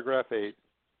ready? Paragraph 8.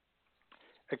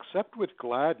 Accept with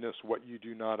gladness what you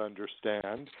do not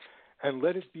understand, and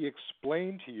let it be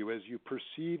explained to you as you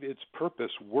perceive its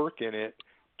purpose work in it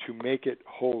to make it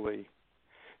holy.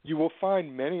 You will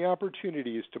find many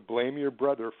opportunities to blame your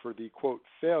brother for the, quote,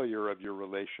 failure of your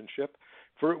relationship,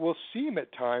 for it will seem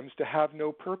at times to have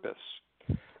no purpose.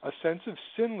 A sense of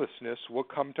sinlessness will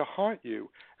come to haunt you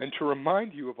and to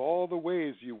remind you of all the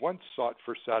ways you once sought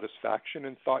for satisfaction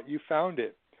and thought you found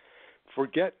it.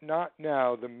 Forget not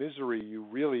now the misery you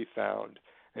really found,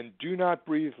 and do not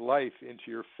breathe life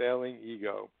into your failing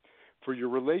ego, for your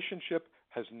relationship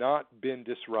has not been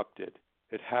disrupted.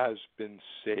 It has been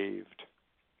saved.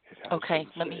 Okay,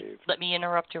 let me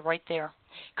interrupt you right there.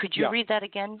 Could you read that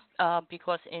again?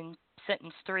 Because in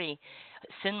sentence 3,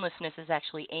 sinlessness is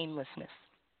actually aimlessness.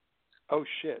 Oh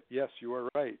shit! Yes, you are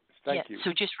right. Thank you.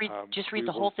 So just read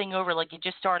the whole thing over like you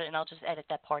just started, and I'll just edit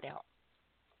that part out.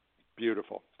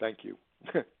 Beautiful. Thank you.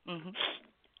 Mm-hmm.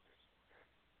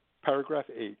 Paragraph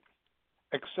 8.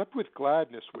 Accept with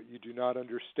gladness what you do not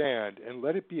understand, and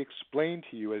let it be explained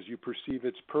to you as you perceive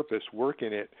its purpose work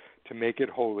in it to make it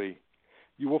holy.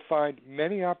 You will find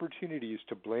many opportunities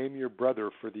to blame your brother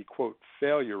for the, quote,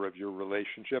 failure of your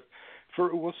relationship,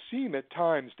 for it will seem at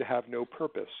times to have no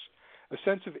purpose. A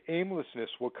sense of aimlessness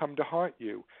will come to haunt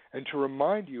you and to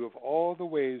remind you of all the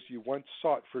ways you once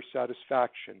sought for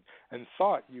satisfaction and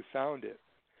thought you found it.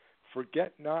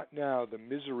 Forget not now the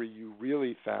misery you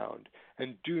really found,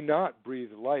 and do not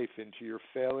breathe life into your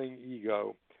failing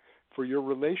ego, for your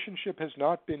relationship has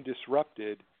not been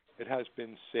disrupted, it has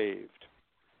been saved.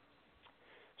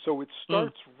 So it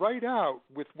starts right out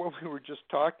with what we were just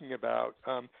talking about.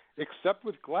 Accept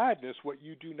with gladness what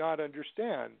you do not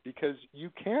understand, because you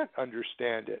can't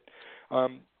understand it.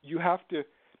 You have to,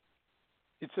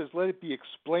 it says, let it be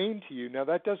explained to you. Now,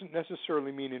 that doesn't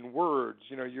necessarily mean in words.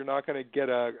 You're not going to get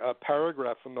a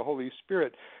paragraph from the Holy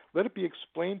Spirit. Let it be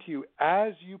explained to you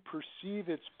as you perceive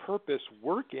its purpose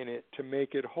work in it to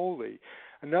make it holy.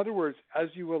 In other words, as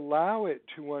you allow it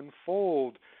to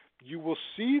unfold, you will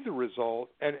see the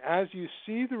result, and as you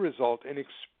see the result and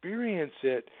experience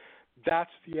it,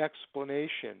 that's the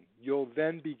explanation. You'll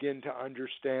then begin to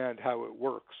understand how it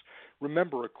works.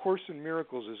 Remember, A Course in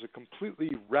Miracles is a completely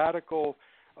radical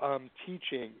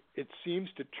teaching. It seems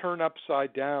to turn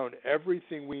upside down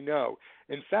everything we know.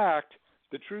 In fact,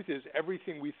 the truth is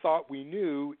everything we thought we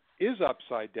knew is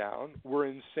upside down. We're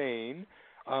insane,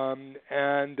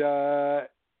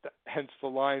 hence the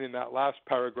line in that last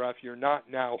paragraph, you're not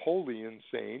now wholly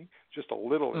insane, just a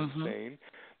little insane.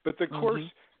 But the Course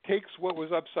takes what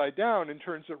was upside down and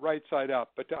turns it right side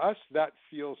up. But to us, that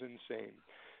feels insane.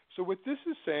 So what this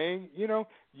is saying, you're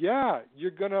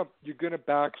gonna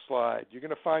backslide. You're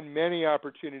gonna find many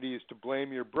opportunities to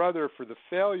blame your brother for the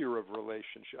failure of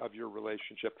your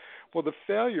relationship. Well, the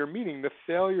failure meaning the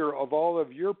failure of all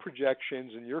of your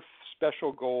projections and your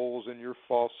special goals and your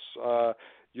false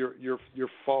your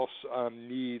false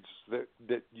needs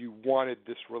that you wanted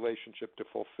this relationship to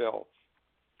fulfill.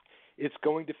 It's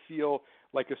going to feel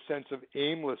like a sense of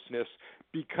aimlessness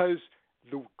because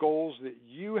the goals that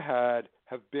you had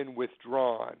have been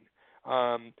withdrawn.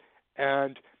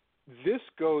 And this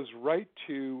goes right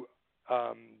to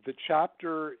the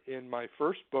chapter in my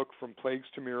first book, From Plagues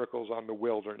to Miracles, on the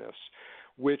wilderness,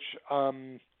 which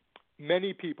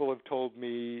many people have told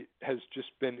me has just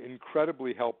been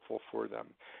incredibly helpful for them.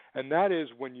 And that is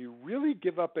when you really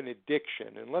give up an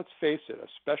addiction, and let's face it, a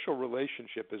special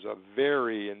relationship is a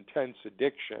very intense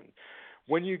addiction.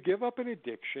 When you give up an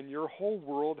addiction, your whole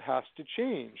world has to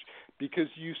change because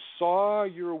you saw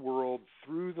your world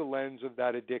through the lens of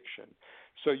that addiction.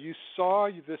 So you saw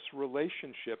this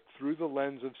relationship through the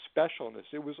lens of specialness.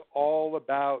 It was all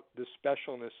about the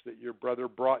specialness that your brother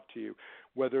brought to you,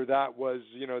 whether that was,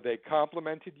 they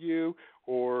complimented you,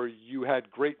 or you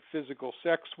had great physical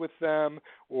sex with them,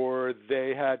 or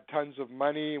they had tons of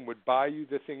money and would buy you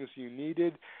the things you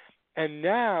needed. And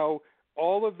now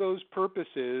all of those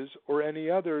purposes or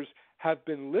any others have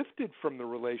been lifted from the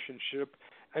relationship,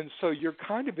 and so you're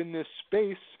kind of in this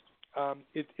space.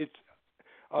 It's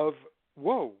of,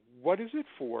 whoa, what is it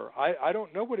for? I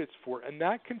don't know what it's for, and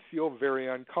that can feel very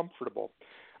uncomfortable.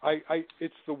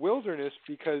 It's the wilderness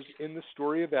because in the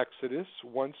story of Exodus,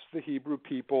 once the Hebrew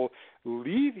people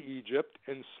leave Egypt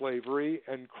in slavery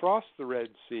and cross the Red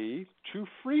Sea to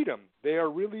freedom, they are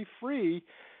really free.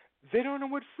 They don't know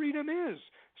what freedom is.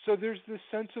 So there's this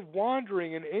sense of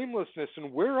wandering and aimlessness,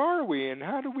 and where are we, and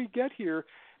how do we get here?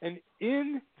 And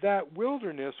in that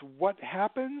wilderness, what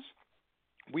happens?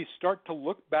 We start to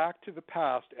look back to the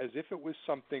past as if it was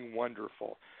something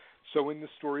wonderful. So in the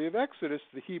story of Exodus,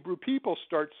 the Hebrew people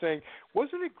start saying,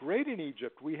 wasn't it great in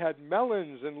Egypt? We had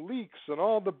melons and leeks and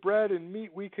all the bread and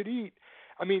meat we could eat.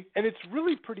 I mean, and it's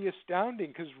really pretty astounding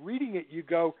because reading it, you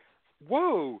go,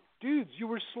 whoa, dudes, you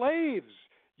were slaves.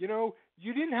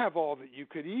 You didn't have all that you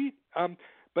could eat.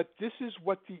 But this is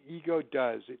what the ego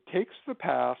does. It takes the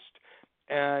past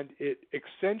and it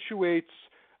accentuates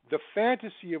the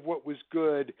fantasy of what was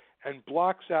good and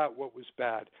blocks out what was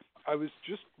bad. I was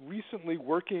just recently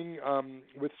working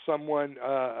with someone,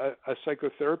 a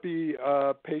psychotherapy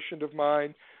patient of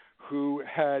mine, who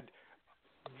had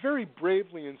very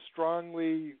bravely and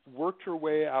strongly worked her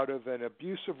way out of an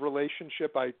abusive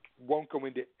relationship. I won't go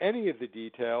into any of the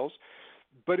details.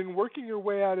 But in working her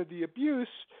way out of the abuse,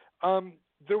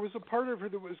 there was a part of her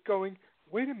that was going,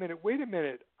 wait a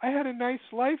minute. I had a nice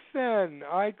life then.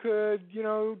 I could,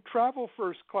 travel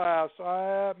first class.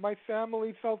 My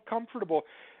family felt comfortable.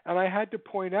 And I had to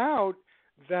point out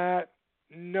that,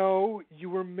 no, you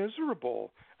were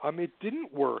miserable. It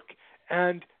didn't work.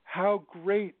 And how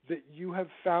great that you have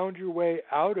found your way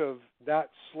out of that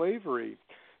slavery.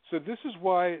 So this is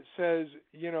why it says,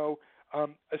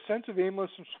 a sense of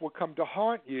aimlessness will come to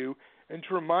haunt you and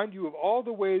to remind you of all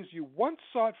the ways you once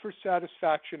sought for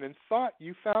satisfaction and thought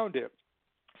you found it.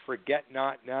 Forget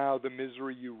not now the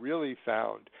misery you really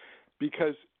found,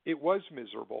 because it was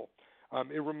miserable.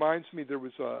 It reminds me, there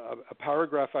was a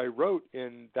paragraph I wrote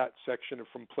in that section of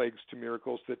From Plagues to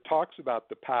Miracles that talks about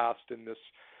the past and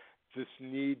this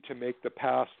need to make the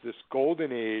past this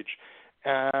golden age.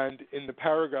 And in the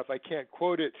paragraph, I can't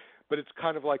quote it, but it's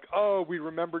kind of like, oh, we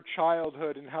remember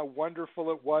childhood and how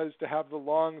wonderful it was to have the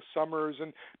long summers,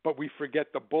 but we forget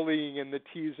the bullying and the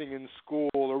teasing in school,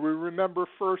 or we remember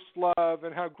first love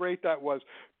and how great that was,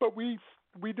 but we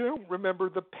don't remember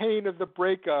the pain of the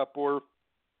breakup or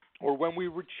when we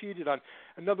were cheated on.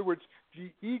 In other words,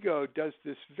 the ego does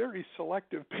this very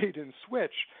selective bait and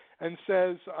switch and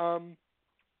says,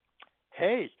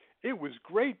 hey, it was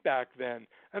great back then.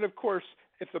 And of course,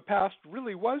 if the past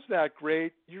really was that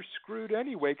great, you're screwed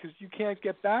anyway because you can't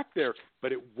get back there.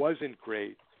 But it wasn't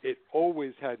great. It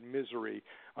always had misery.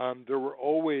 There were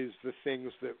always the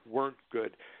things that weren't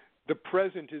good. The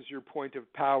present is your point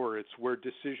of power. It's where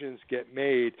decisions get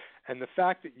made. And the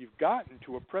fact that you've gotten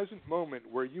to a present moment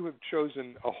where you have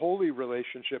chosen a holy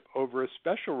relationship over a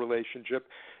special relationship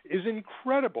is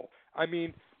incredible. I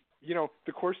mean,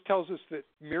 the Course tells us that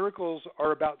miracles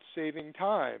are about saving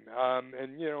time.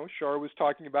 And Shar was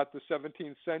talking about the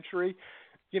 17th century.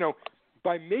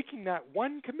 By making that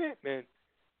one commitment,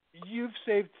 you've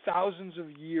saved thousands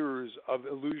of years of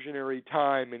illusionary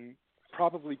time and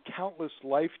probably countless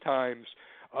lifetimes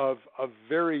of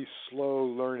very slow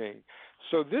learning.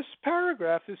 So this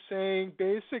paragraph is saying,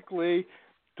 basically,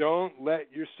 don't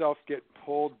let yourself get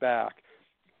pulled back.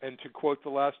 And to quote the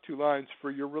last two lines, for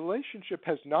your relationship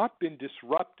has not been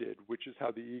disrupted, which is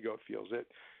how the ego feels it.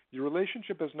 Your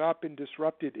relationship has not been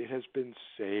disrupted, it has been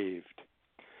saved.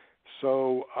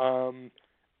 So,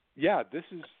 this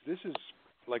is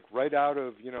like right out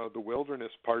of, the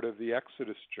wilderness part of the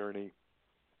Exodus journey.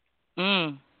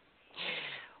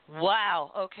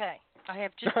 Wow. Okay. I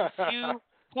have just a few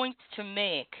points to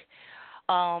make.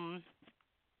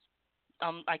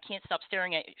 I can't stop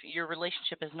staring at your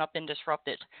relationship has not been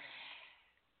disrupted.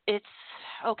 It's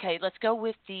okay. Let's go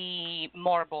with the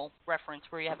marble reference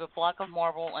where you have a block of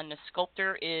marble and the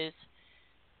sculptor is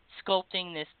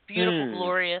sculpting this beautiful,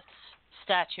 glorious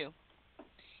statue.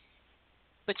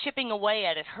 But chipping away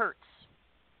at it hurts.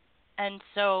 And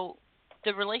so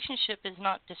the relationship is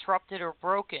not disrupted or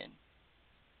broken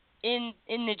in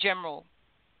the general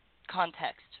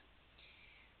context.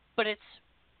 But it's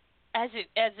as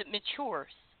it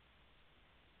matures,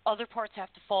 other parts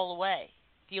have to fall away.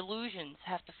 The illusions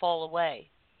have to fall away.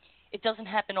 It doesn't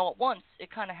happen all at once. It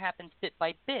kind of happens bit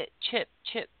by bit, chip,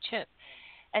 chip, chip.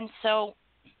 And so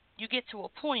you get to a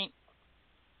point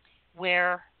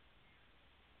where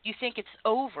you think it's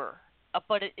over,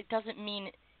 but it doesn't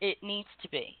mean it needs to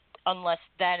be, unless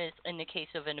that is in the case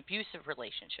of an abusive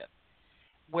relationship,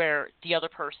 where the other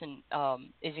person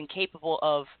is incapable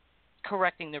of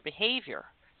correcting their behavior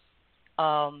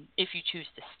if you choose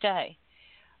to stay.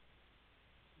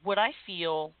 What I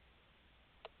feel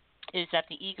is that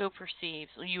the ego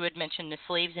perceives, you had mentioned the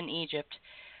slaves in Egypt,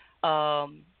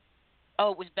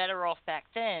 it was better off back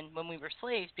then when we were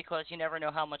slaves because you never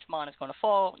know how much mana is going to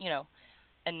fall,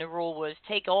 and the rule was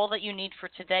take all that you need for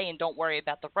today and don't worry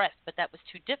about the rest, but that was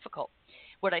too difficult.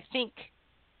 What I think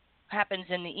happens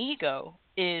in the ego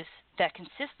is that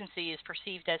consistency is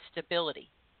perceived as stability.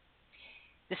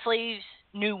 The slaves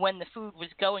knew when the food was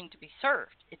going to be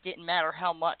served. It didn't matter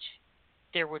how much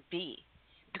there would be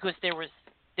because there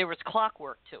was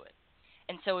clockwork to it.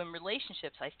 And so in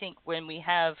relationships, I think when we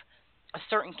have a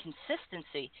certain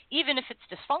consistency, even if it's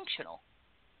dysfunctional,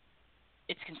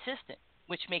 it's consistent,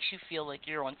 which makes you feel like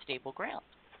you're on stable ground.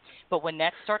 But when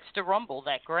that starts to rumble,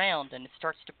 that ground, and it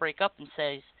starts to break up and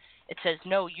it says,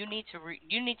 no, you need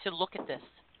to look at this,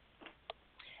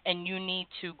 and you need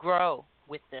to grow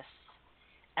with this,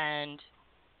 and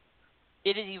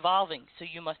it is evolving, so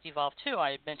you must evolve too.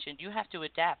 I had mentioned you have to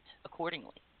adapt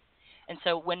accordingly. And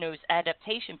so when those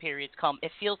adaptation periods come,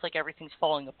 it feels like everything's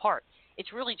falling apart.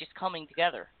 It's really just coming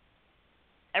together.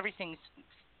 Everything's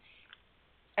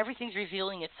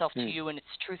revealing itself to you in its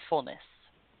truthfulness.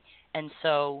 And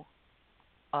so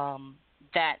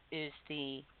that is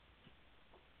the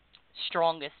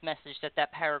strongest message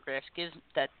that paragraph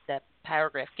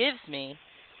gives me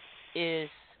is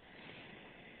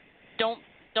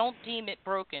don't deem it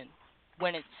broken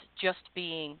when it's just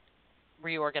being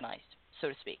reorganized, so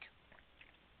to speak.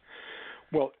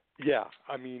 Well, yeah,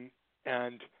 I mean,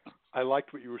 and I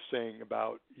liked what you were saying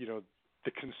about,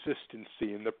 the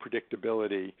consistency and the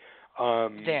predictability.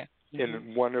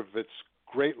 In one of its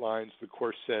great lines, the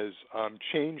Course says,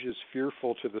 change is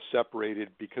fearful to the separated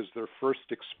because their first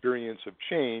experience of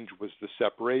change was the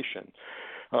separation.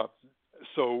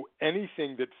 So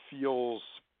anything that feels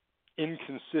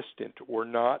inconsistent or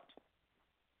not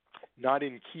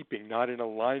in keeping, not in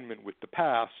alignment with the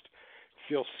past,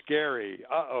 feels scary.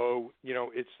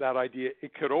 It's that idea.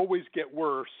 It could always get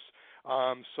worse.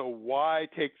 So why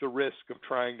take the risk of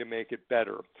trying to make it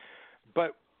better?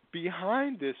 But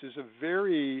behind this is a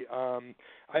very,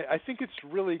 I think it's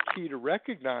really key to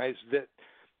recognize that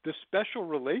the special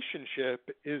relationship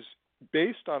is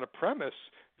based on a premise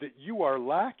that you are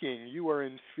lacking, you are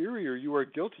inferior, you are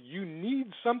guilty. You need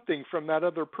something from that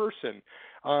other person,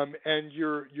 and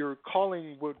you're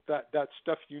calling what that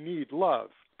stuff you need love.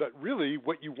 But really,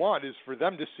 what you want is for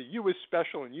them to see you as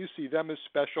special and you see them as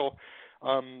special.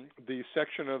 The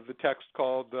section of the text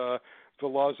called the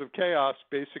laws of chaos,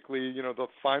 basically, the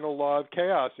final law of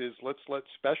chaos is let's let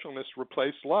specialness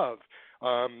replace love.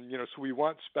 So we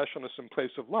want specialness in place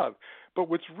of love. But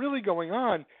what's really going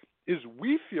on is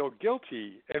we feel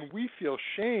guilty and we feel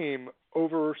shame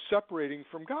over separating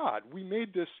from God. We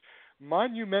made this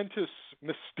monumentous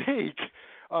mistake,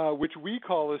 which we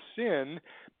call a sin,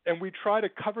 and we try to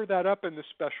cover that up in the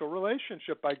special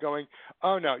relationship by going,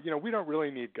 oh, no, we don't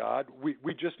really need God.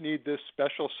 We just need this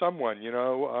special someone,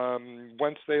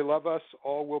 once they love us,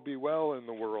 all will be well in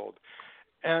the world.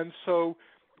 And so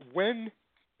when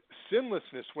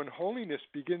sinlessness, when holiness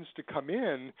begins to come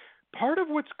in, part of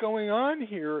what's going on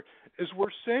here is we're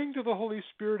saying to the Holy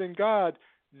Spirit and God,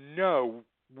 no,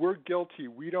 we're guilty.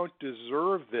 We don't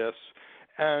deserve this.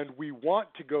 And we want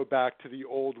to go back to the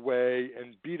old way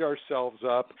and beat ourselves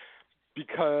up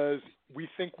because we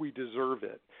think we deserve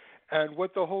it. And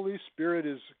what the Holy Spirit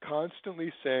is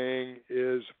constantly saying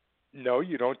is, no,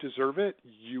 you don't deserve it.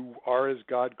 You are as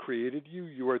God created you.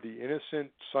 You are the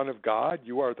innocent Son of God.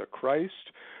 You are the Christ.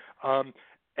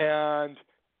 And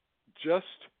just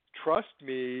trust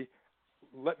me.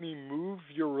 Let me move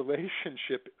your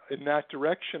relationship in that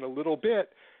direction a little bit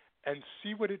and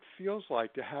see what it feels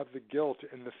like to have the guilt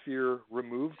and the fear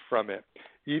removed from it,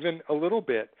 even a little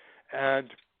bit. And,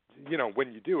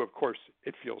 when you do, of course,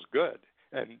 it feels good.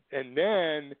 And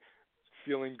then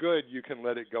feeling good, you can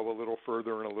let it go a little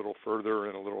further and a little further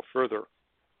and a little further.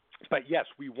 But yes,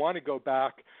 we want to go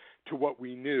back to what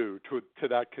we knew, to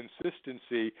that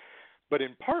consistency. But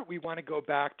in part, we want to go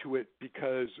back to it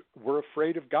because we're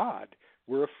afraid of God.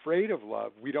 We're afraid of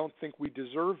love. We don't think we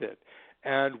deserve it.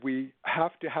 And we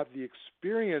have to have the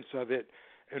experience of it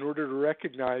in order to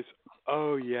recognize,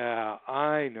 oh, yeah,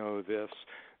 I know this.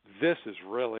 this is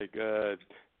really good.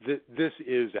 This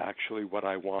is actually what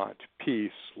I want.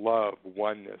 Peace, love,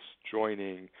 oneness,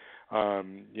 joining,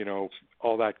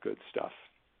 all that good stuff.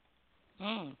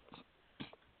 Mm.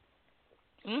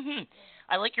 Mhm.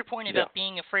 I like your point about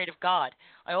being afraid of God.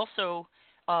 I also,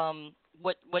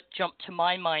 what jumped to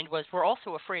my mind was we're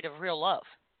also afraid of real love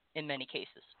in many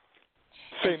cases.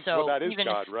 Same. So well, that is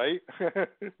God, right?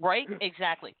 Right?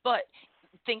 Exactly. But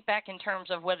think back in terms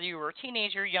of whether you were a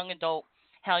teenager, young adult,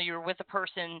 how you were with a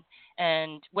person,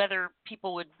 and whether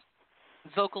people would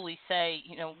vocally say,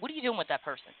 what are you doing with that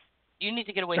person? You need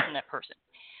to get away from that person.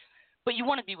 But you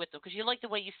want to be with them because you like the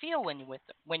way you feel when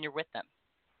you're with them.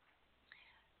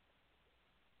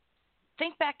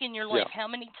 Think back in your life how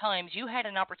many times you had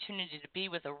an opportunity to be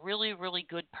with a really, really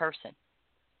good person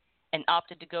and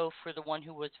opted to go for the one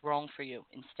who was wrong for you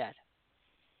instead.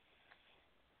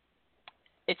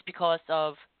 It's because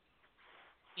of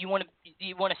you want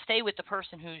to stay with the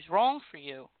person who's wrong for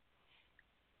you.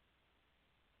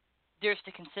 There's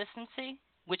the consistency,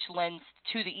 which lends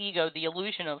to the ego the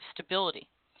illusion of stability.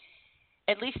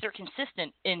 At least they're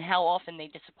consistent in how often they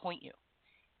disappoint you.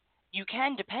 You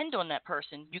can depend on that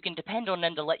person. You can depend on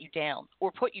them to let you down or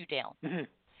put you down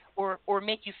or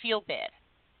make you feel bad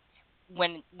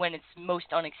when it's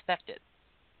most unexpected.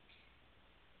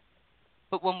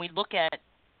 But when we look at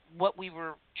what we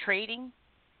were trading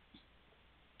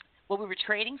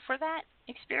for that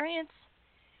experience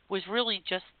was really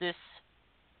just this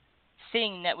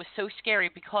thing that was so scary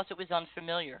because it was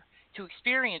unfamiliar. To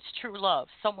experience true love,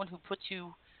 someone who puts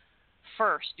you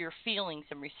first, your feelings,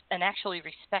 and actually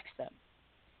respects them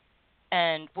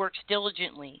and works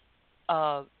diligently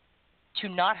to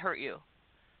not hurt you,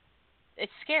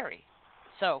 it's scary.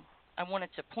 So I wanted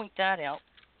to point that out.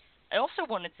 I also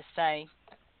wanted to say,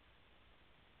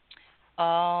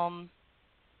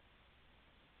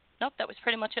 nope, that was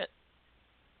pretty much it.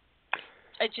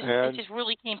 It just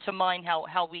really came to mind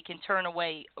how we can turn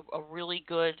away a really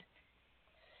good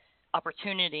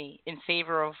opportunity in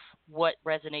favor of what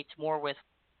resonates more with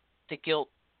the guilt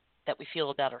that we feel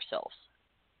about ourselves.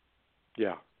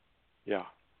 Yeah.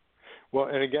 Well,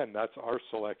 and again, that's our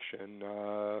selection,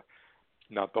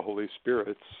 not the Holy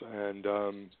Spirit's. And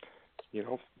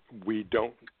we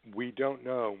don't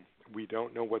know. We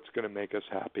don't know what's going to make us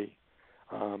happy.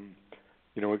 I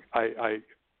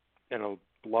in a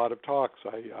lot of talks,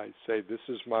 I say this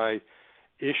is my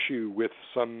issue with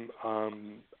some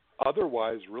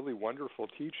otherwise really wonderful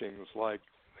teachings like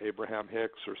Abraham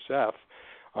Hicks or Seth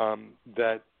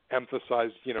that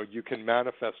emphasize, you can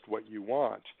manifest what you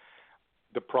want.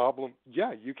 The problem,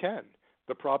 you can.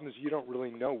 The problem is you don't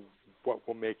really know what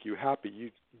will make you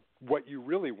happy. What you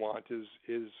really want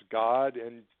is God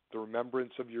and the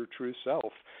remembrance of your true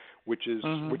self, which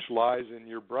which lies in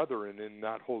your brother and in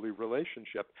that holy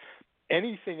relationship.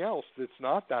 Anything else that's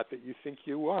not that you think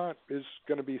you want is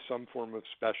going to be some form of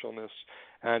specialness,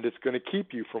 and it's going to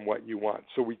keep you from what you want.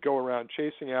 So we go around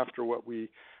chasing after what we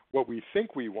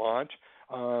think we want.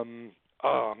 I'm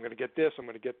going to get this, I'm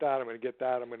going to get that, I'm going to get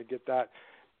that, I'm going to get that,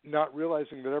 not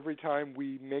realizing that every time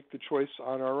we make the choice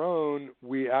on our own,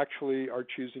 we actually are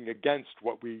choosing against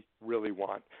what we really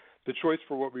want. The choice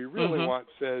for what we really want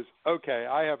says, okay,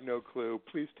 I have no clue.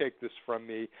 Please take this from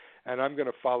me, and I'm going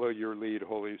to follow your lead,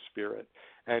 Holy Spirit.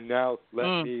 And now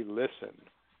let me listen.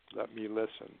 Let me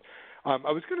listen. I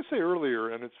was going to say earlier,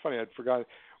 and it's funny, I'd forgotten,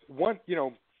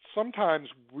 sometimes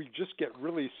we just get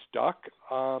really stuck,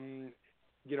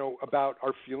 about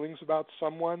our feelings about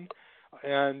someone.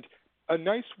 And a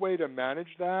nice way to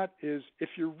manage that is if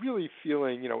you're really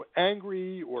feeling,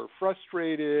 angry or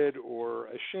frustrated or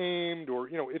ashamed, or,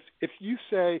 if you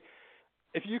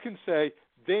can say,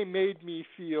 they made me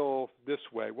feel this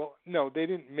way. Well, no, they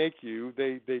didn't make you.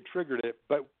 They triggered it.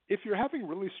 But if you're having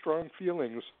really strong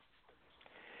feelings,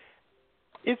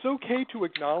 it's okay to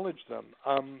acknowledge them.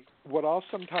 What I'll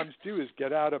sometimes do is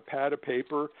get out a pad of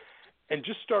paper and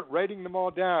just start writing them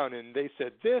all down. And they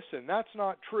said this, and that's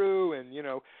not true. And,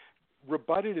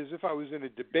 rebut it as if I was in a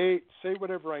debate, say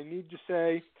whatever I need to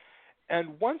say.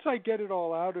 And once I get it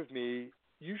all out of me,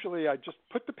 usually I just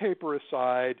put the paper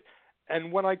aside.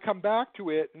 And when I come back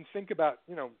to it and think about,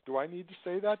 do I need to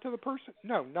say that to the person?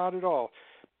 No, not at all.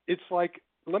 It's like,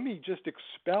 let me just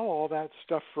expel all that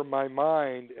stuff from my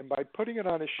mind. And by putting it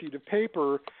on a sheet of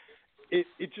paper, it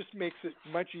just makes it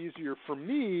much easier for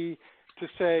me to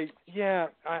say,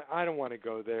 I don't want to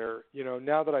go there.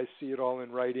 Now that I see it all in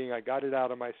writing, I got it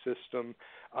out of my system.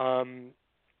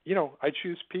 I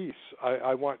choose peace.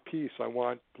 I want peace. I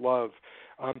want love.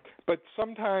 But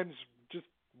sometimes just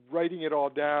writing it all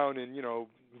down and,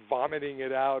 vomiting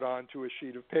it out onto a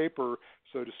sheet of paper,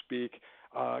 so to speak,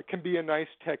 can be a nice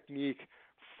technique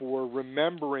for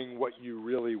remembering what you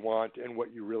really want and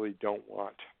what you really don't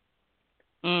want.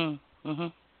 Mm-hmm.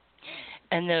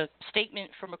 And the statement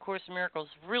from A Course in Miracles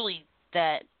really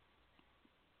that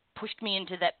pushed me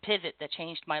into that pivot that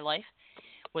changed my life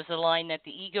was the line that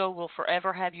the ego will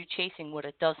forever have you chasing what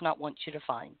it does not want you to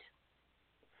find.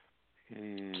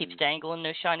 Keeps dangling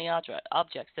those shiny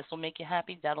objects. This will make you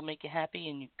happy, that'll make you happy,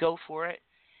 and you go for it.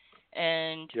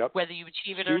 And whether you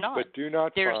achieve it or not. But do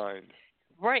not find.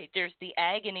 Right. There's the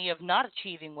agony of not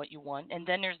achieving what you want, and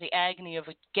then there's the agony of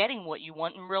getting what you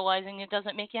want and realizing it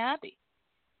doesn't make you happy.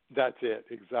 That's it.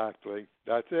 Exactly.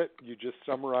 That's it. You just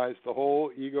summarized the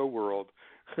whole ego world.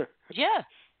 Yeah.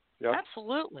 Yep.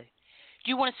 Absolutely.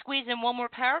 Do you want to squeeze in one more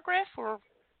paragraph, or?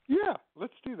 Yeah,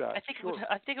 let's do that. I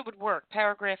think it would work.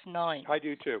 Paragraph 9. I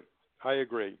do too. I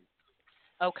agree.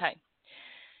 Okay.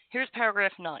 Here's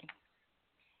paragraph 9.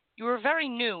 You are very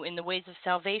new in the ways of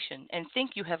salvation and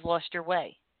think you have lost your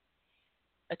way.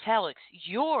 Italics,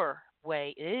 your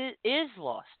way is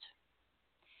lost.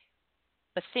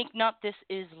 But think not this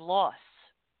is loss.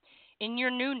 In your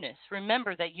newness,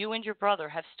 remember that you and your brother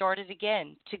have started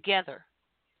again together.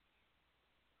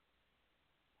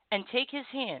 And take his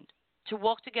hand to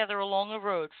walk together along a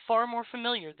road far more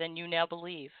familiar than you now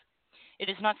believe. It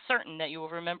is not certain that you will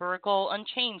remember a goal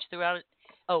unchanged throughout it.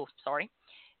 Oh, sorry.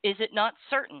 Is it not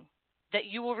certain that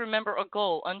you will remember a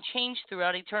goal unchanged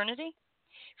throughout eternity?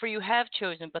 For you have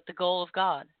chosen but the goal of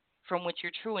God, from which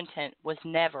your true intent was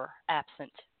never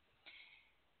absent.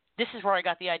 This is where I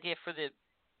got the idea for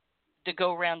the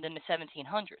go-round in the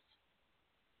 1700s.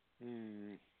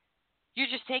 You're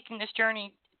just taking this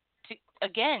journey,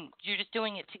 again, you're just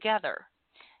doing it together.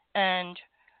 And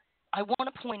I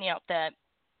want to point out that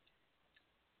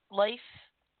life,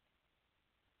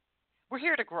 we're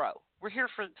here to grow. We're here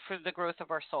for the growth of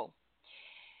our soul.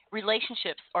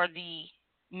 Relationships are the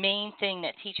main thing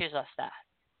that teaches us that.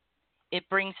 It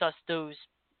brings us those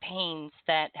pains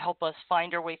that help us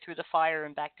find our way through the fire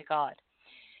and back to God.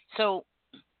 So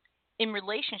in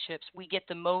relationships, we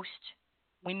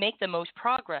make the most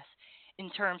progress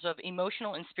in terms of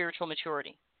emotional and spiritual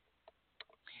maturity.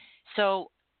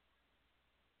 So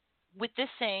with this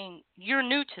saying, you're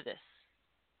new to this.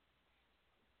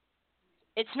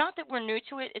 It's not that we're new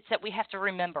to it, it's that we have to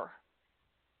remember.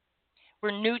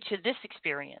 We're new to this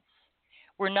experience.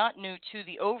 We're not new to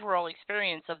the overall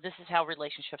experience of this is how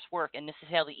relationships work and this is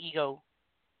how the ego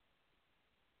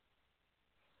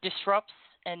disrupts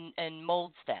and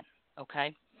molds them,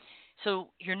 okay? So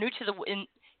you're new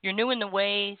you're new in the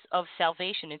ways of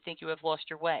salvation and think you have lost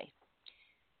your way.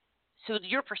 So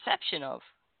your perception of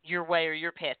your way or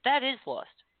your path, that is lost.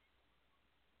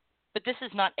 But this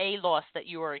is not a loss that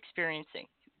you are experiencing.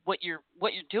 What you're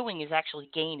doing is actually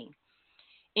gaining.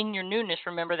 In your newness,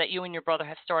 remember that you and your brother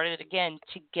have started again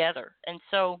together. And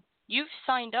so you've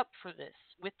signed up for this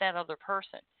with that other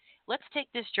person. Let's take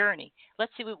this journey.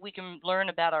 Let's see what we can learn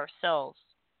about ourselves.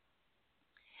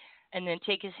 And then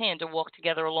take his hand to walk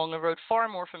together along a road far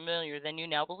more familiar than you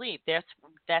now believe. That's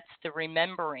the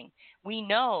remembering. We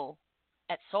know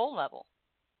at soul level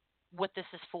what this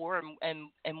is for and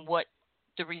what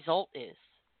the result is.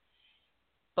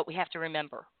 But we have to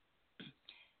remember.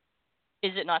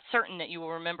 Is it not certain that you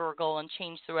will remember a goal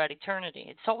unchanged throughout eternity?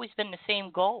 It's always been the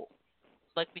same goal,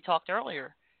 like we talked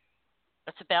earlier.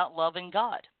 It's about loving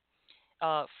God.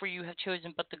 For you have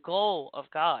chosen but the goal of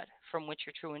God, from which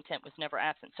your true intent was never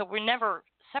absent. So we're never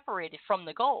separated from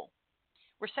the goal.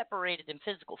 We're separated in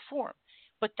physical form.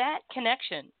 But that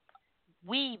connection,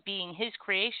 we being his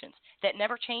creations, that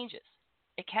never changes.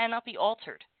 It cannot be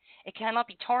altered. It cannot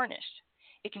be tarnished.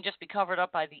 It can just be covered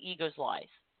up by the ego's lies.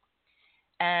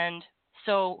 And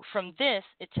so from this,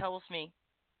 it tells me,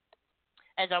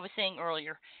 as I was saying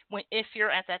earlier, if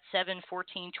you're at that 7,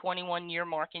 14, 21 year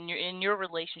mark in your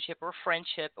relationship or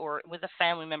friendship or with a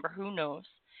family member, who knows,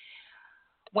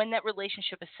 when that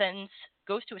relationship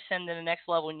goes to ascend to the next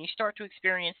level and you start to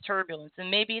experience turbulence,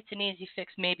 and maybe it's an easy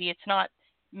fix, maybe it's not,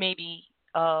 maybe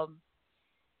the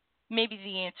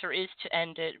answer is to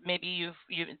end it, maybe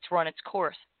it's run its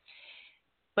course.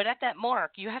 But at that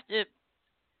mark, you have to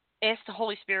ask the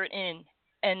Holy Spirit in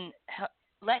and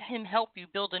let him help you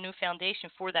build a new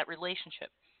foundation for that relationship.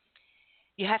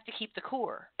 You have to keep the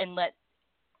core and let's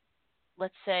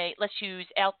use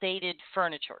outdated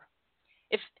furniture.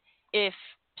 If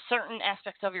certain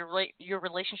aspects of your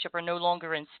relationship are no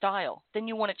longer in style, then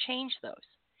you want to change those.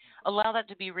 Allow that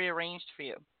to be rearranged for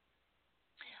you.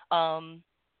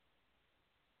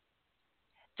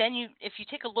 Then if you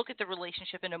take a look at the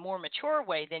relationship in a more mature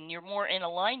way, then you're more in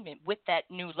alignment with that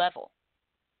new level,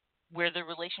 where the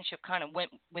relationship kind of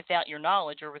went without your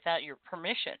knowledge or without your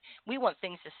permission. We want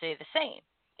things to stay the same.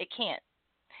 It can't.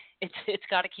 It's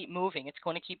got to keep moving. It's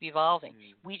going to keep evolving.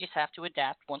 We just have to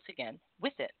adapt once again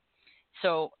with it.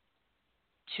 So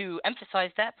to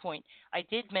emphasize that point, I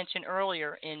did mention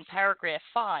earlier in paragraph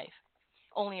 5,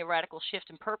 only a radical shift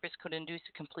in purpose could induce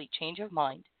a complete change of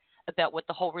mind about what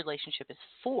the whole relationship is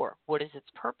for. What is its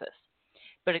purpose?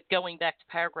 But going back to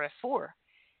paragraph 4,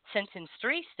 sentence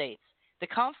 3 states, the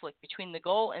conflict between the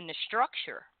goal and the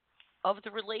structure of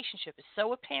the relationship is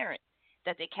so apparent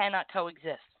that they cannot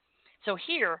coexist. So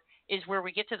here is where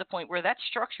we get to the point where that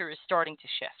structure is starting to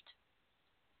shift.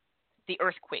 The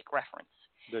earthquake reference.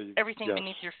 Everything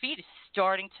beneath your feet is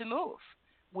starting to move.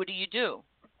 What do?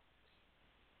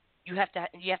 You have to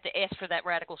ask for that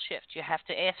radical shift. You have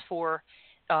to ask for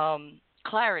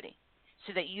clarity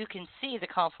so that you can see the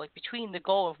conflict between the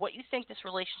goal of what you think this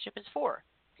relationship is for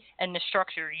and the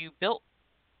structure you built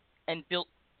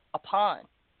upon.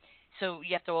 So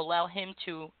you have to allow him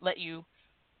to let you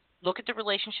look at the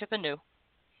relationship anew,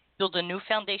 build a new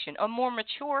foundation, a more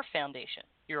mature foundation.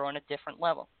 You're on a different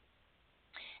level.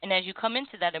 And as you come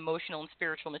into that emotional and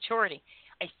spiritual maturity,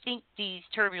 I think these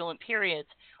turbulent periods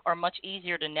are much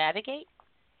easier to navigate,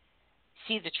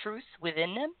 see the truth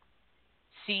within them,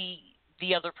 see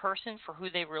the other person for who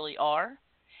they really are.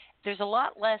 There's a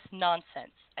lot less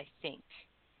nonsense, I think,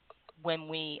 when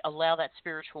we allow that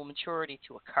spiritual maturity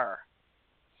to occur.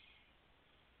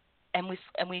 And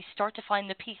we start to find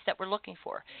the peace that we're looking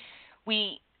for.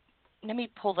 Let me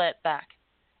pull that back.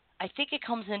 I think it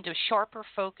comes into sharper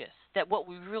focus that what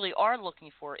we really are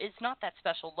looking for is not that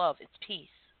special love, it's peace.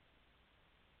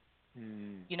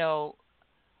 You know,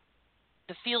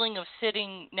 the feeling of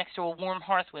sitting next to a warm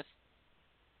hearth with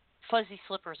fuzzy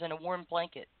slippers and a warm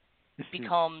blanket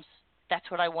becomes, that's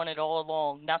what I wanted all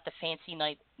along, not the fancy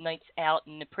nights out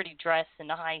and the pretty dress and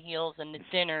the high heels and the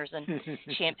dinners and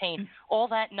champagne. All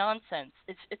that nonsense.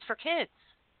 It's for kids.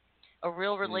 A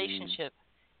real relationship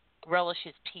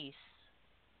relishes peace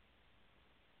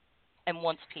and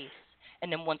wants peace.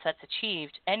 And then once that's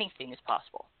achieved, anything is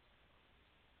possible.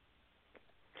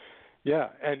 Yeah,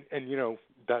 and you know,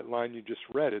 that line you just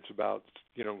read, it's about,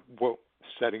 you know,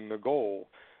 setting the goal.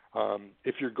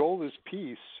 If your goal is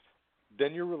peace,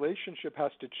 then your relationship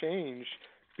has to change,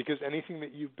 because anything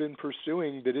that you've been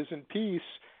pursuing that isn't peace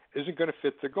isn't going to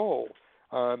fit the goal.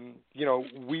 You know,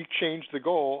 we change the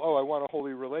goal, I want a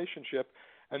holy relationship,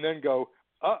 and then go,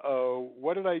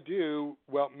 what did I do?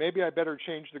 Well, maybe I better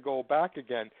change the goal back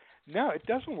again. No, it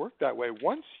doesn't work that way.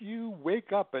 Once you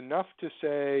wake up enough to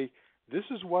say, this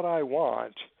is what I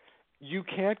want, you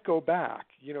can't go back.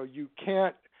 You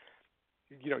can't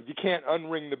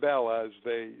unring the bell, as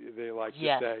they like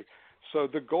to say. So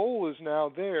the goal is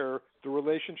now there. The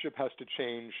relationship has to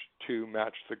change to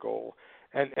match the goal.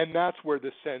 And that's where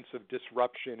the sense of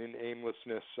disruption and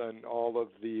aimlessness and all of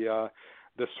the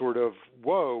sort of,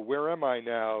 whoa, where am I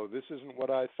now? This isn't what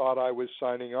I thought I was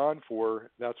signing on for.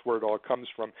 That's where it all comes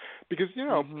from. Because,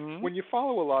 when you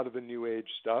follow a lot of the New Age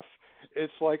stuff,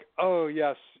 it's like, oh,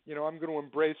 yes, I'm going to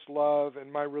embrace love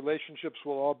and my relationships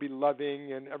will all be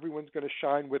loving and everyone's going to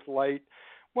shine with light.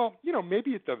 Well,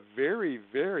 maybe at the very,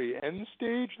 very end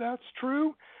stage that's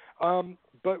true.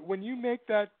 But when you make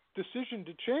that decision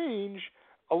to change,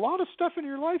 a lot of stuff in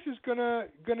your life is gonna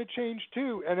change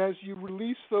too. And as you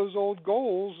release those old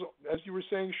goals, as you were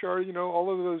saying, Shar,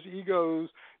 all of those egos,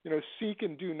 seek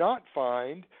and do not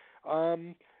find,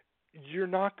 you're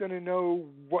not going to know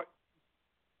where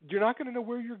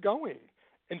you're going.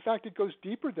 In fact, it goes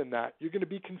deeper than that. You're going to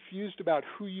be confused about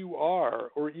who you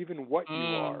are or even what you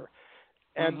are.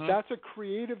 And that's a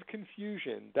creative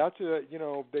confusion. That's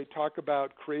they talk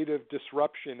about creative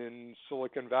disruption in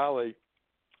Silicon Valley,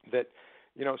 that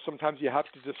sometimes you have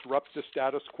to disrupt the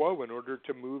status quo in order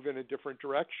to move in a different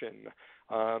direction.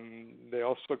 They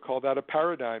also call that a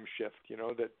paradigm shift,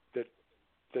 that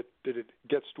it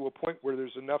gets to a point where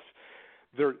there's enough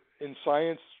there in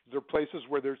science. There are places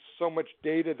where there's so much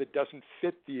data that doesn't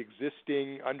fit the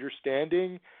existing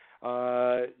understanding,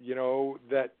 that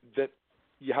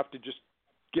you have to just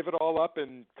give it all up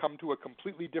and come to a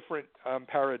completely different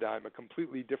paradigm, a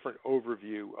completely different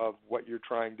overview of what you're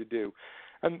trying to do.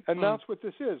 And that's what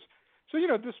this is. So,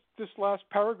 this last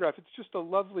paragraph, it's just a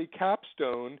lovely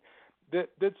capstone that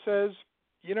says,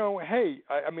 hey,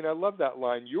 I love that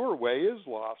line, your way is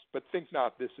lost, but think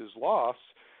not this is loss.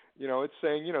 It's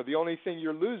saying, the only thing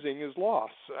you're losing is loss.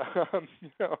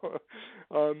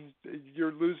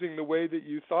 You're losing the way that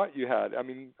you thought you had.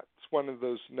 It's one of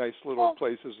those nice little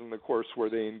places in the course where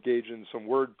they engage in some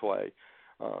wordplay.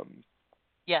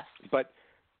 Yes. But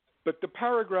the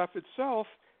paragraph itself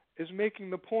is making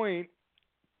the point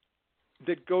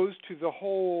that goes to the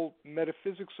whole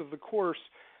metaphysics of the Course,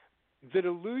 that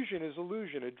illusion is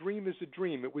illusion. A dream is a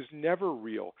dream. It was never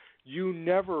real. You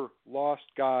never lost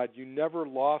God. You never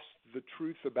lost the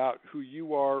truth about who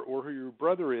you are or who your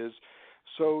brother is.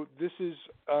 So this is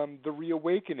the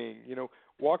reawakening.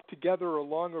 Walk together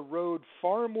along a road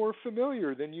far more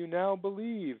familiar than you now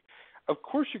believe. Of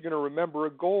course you're going to remember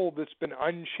a goal that's been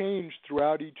unchanged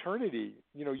throughout eternity.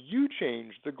 You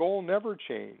changed. The goal never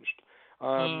changed.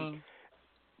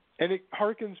 And it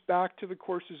harkens back to the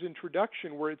course's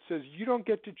introduction where it says you don't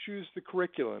get to choose the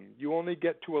curriculum. You only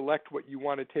get to elect what you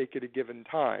want to take at a given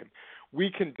time. We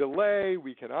can delay,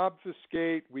 we can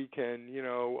obfuscate, we can,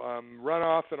 run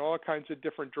off in all kinds of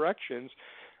different directions.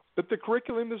 But the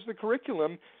curriculum is the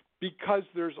curriculum because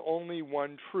there's only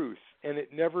one truth, and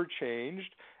it never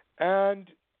changed. And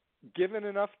given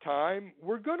enough time,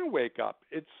 we're going to wake up.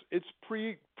 It's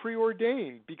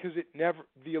preordained because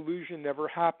the illusion never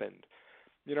happened.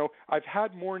 I've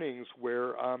had mornings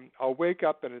where I'll wake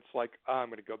up and it's like, I'm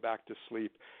going to go back to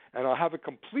sleep. And I'll have a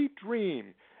complete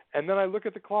dream. And then I look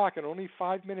at the clock and only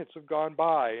 5 minutes have gone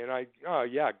by. And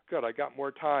yeah, good, I got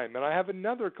more time. And I have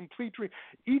another complete dream.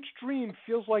 Each dream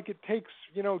feels like it takes,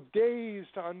 days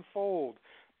to unfold.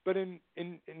 But in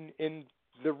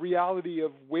the reality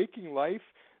of waking life,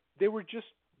 they were just,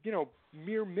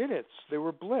 mere minutes. They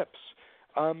were blips.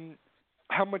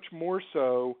 How much more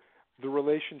so the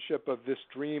relationship of this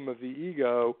dream of the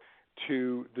ego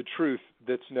to the truth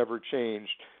that's never changed.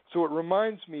 So it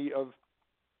reminds me of,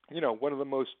 one of the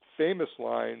most famous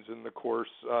lines in the Course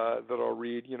that I'll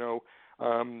read,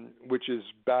 which is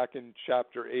back in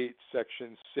Chapter 8,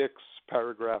 Section 6,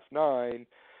 Paragraph 9.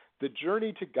 The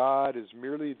journey to God is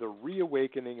merely the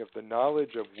reawakening of the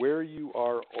knowledge of where you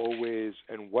are always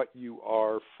and what you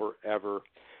are forever.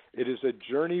 It is a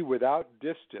journey without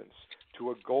distance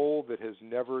to a goal that has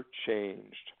never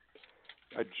changed.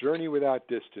 A journey without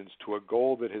distance to a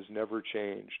goal that has never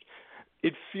changed.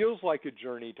 It feels like a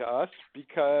journey to us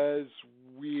because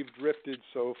we've drifted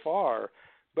so far.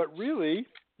 But really,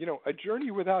 a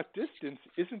journey without distance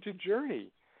isn't a journey.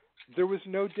 There was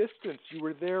no distance. You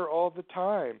were there all the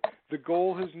time. The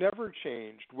goal has never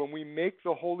changed. When we make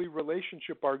the holy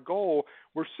relationship our goal,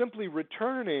 we're simply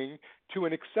returning to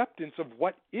an acceptance of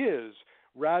what is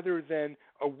rather than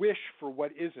a wish for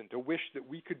what isn't, a wish that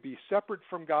we could be separate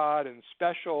from God and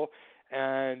special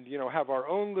and, have our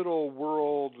own little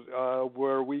world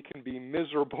where we can be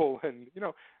miserable. And,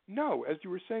 no, as you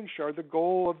were saying, Shar, the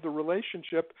goal of the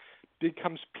relationship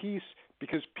becomes peace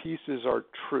because peace is our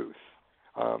truth.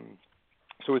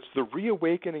 So it's the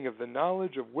reawakening of the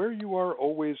knowledge of where you are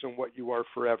always and what you are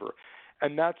forever.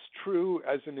 And that's true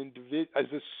as as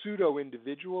a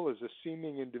pseudo-individual, as a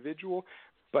seeming individual,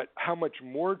 but how much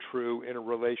more true in a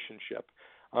relationship.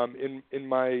 In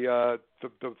my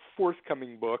the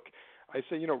forthcoming book, I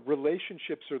say,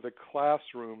 relationships are the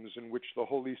classrooms in which the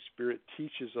Holy Spirit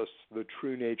teaches us the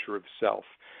true nature of self.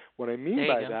 What I mean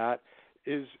by that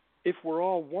is if we're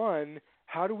all one,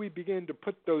 how do we begin to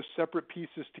put those separate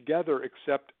pieces together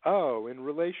except, in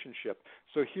relationship?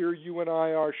 So here you and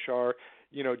I are, Shar,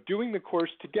 doing the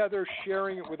Course together,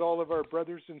 sharing it with all of our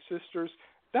brothers and sisters.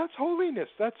 That's holiness.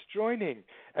 That's joining.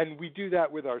 And we do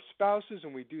that with our spouses,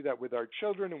 and we do that with our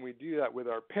children, and we do that with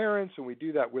our parents, and we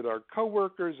do that with our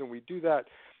coworkers, and we do that,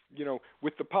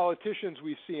 with the politicians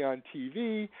we see on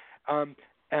TV.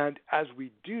 And as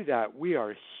we do that, we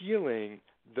are healing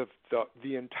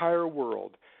the entire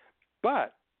world.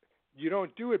 But you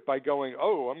don't do it by going,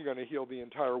 I'm going to heal the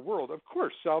entire world. Of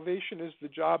course, salvation is the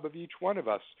job of each one of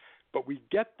us. But we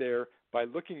get there by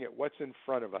looking at what's in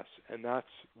front of us, and that's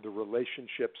the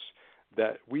relationships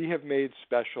that we have made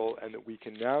special and that we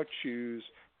can now choose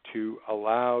to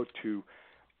allow to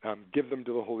give them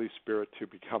to the Holy Spirit to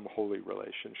become holy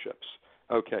relationships.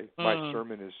 Okay, my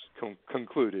sermon is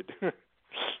concluded.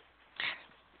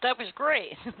 That was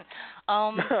great.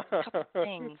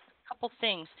 Couple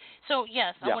things. So,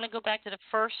 yes, I want to go back to the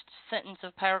first sentence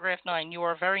of paragraph 9. You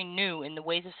are very new in the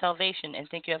ways of salvation and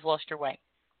think you have lost your way.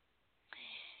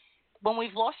 When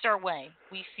we've lost our way,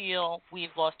 we feel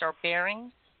we've lost our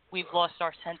bearings, we've lost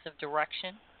our sense of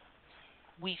direction,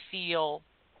 we feel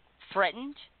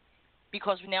threatened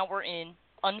because now we're in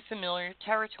unfamiliar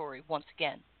territory once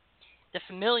again. The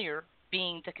familiar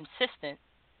being the consistent,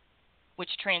 which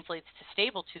translates to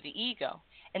stable to the ego,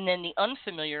 and then the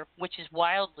unfamiliar, which is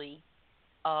wildly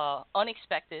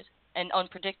unexpected and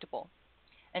unpredictable.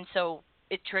 And so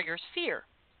it triggers fear.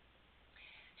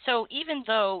 So even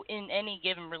though in any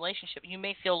given relationship you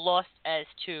may feel lost as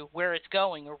to where it's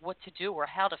going or what to do or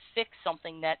how to fix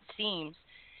something that seems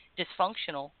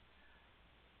dysfunctional,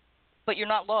 but you're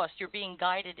not lost. You're being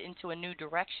guided into a new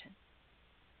direction.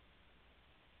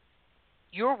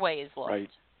 Your way is lost. Right.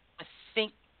 But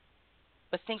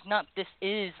but think not this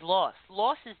is loss.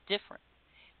 Loss is different.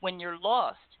 When you're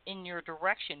lost in your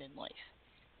direction in life,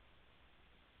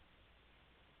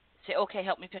 say, okay,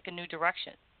 help me pick a new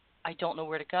direction. I don't know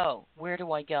where to go. Where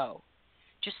do I go?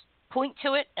 Just point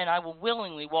to it, and I will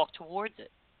willingly walk towards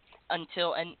it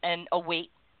until and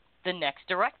await the next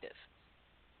directive.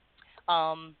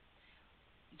 That's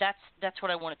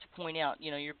what I wanted to point out.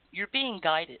 You know, you're being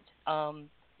guided.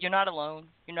 You're not alone.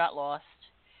 You're not lost.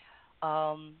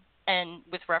 And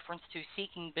with reference to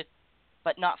seeking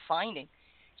but not finding,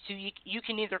 so you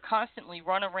can either constantly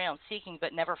run around seeking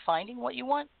but never finding what you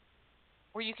want,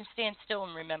 or you can stand still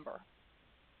and remember.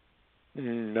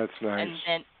 That's nice. And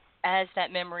then as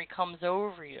that memory comes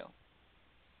over you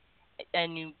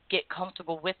and you get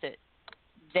comfortable with it,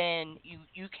 then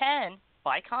you can,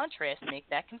 by contrast, make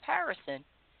that comparison.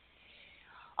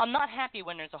 I'm not happy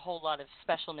when there's a whole lot of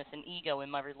specialness and ego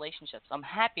in my relationships. I'm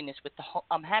happiest with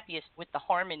the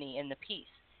harmony and the peace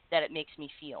that it makes me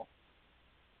feel,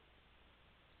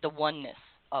 the oneness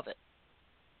of it.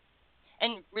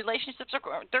 And relationships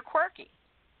they're quirky.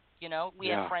 You know, we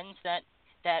have friends that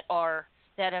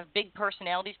have big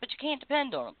personalities, but you can't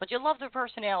depend on them. But you love their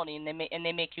personality, and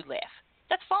they make you laugh.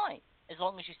 That's fine as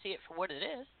long as you see it for what it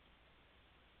is.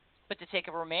 But to take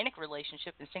a romantic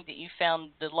relationship and think that you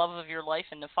found the love of your life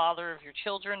and the father of your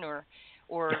children, or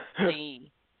the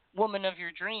woman of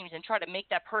your dreams, and try to make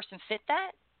that person fit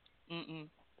that,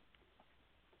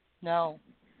 no,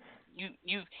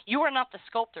 you are not the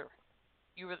sculptor.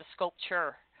 You are the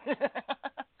sculpture.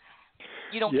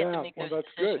 You don't get to make those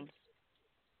decisions.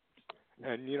 Good.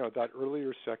 And you know that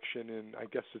earlier section in, I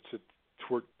guess it's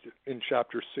in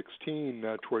chapter 16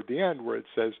 toward the end, where it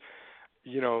says,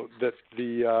 you know, that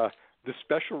the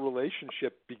special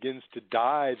relationship begins to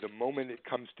die the moment it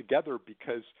comes together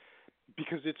because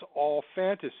it's all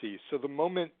fantasy. So the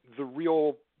moment the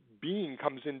real being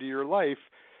comes into your life,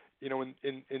 you know, in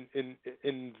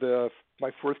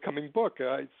my forthcoming book,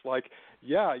 it's like,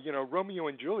 yeah, you know, Romeo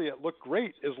and Juliet look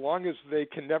great as long as they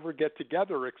can never get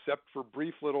together except for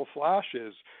brief little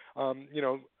flashes. You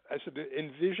know, I said,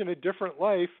 envision a different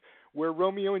life where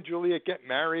Romeo and Juliet get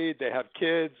married, they have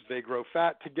kids, they grow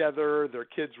fat together, their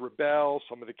kids rebel,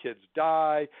 some of the kids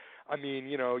die. I mean,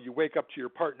 you know, you wake up to your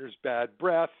partner's bad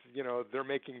breath, you know, they're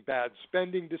making bad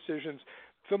spending decisions.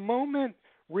 The moment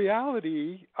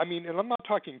reality, I mean, and I'm not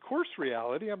talking coarse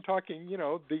reality, I'm talking, you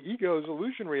know, the ego's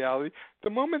illusion reality. The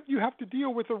moment you have to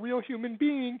deal with a real human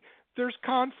being, there's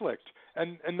conflict.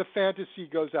 And the fantasy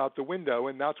goes out the window,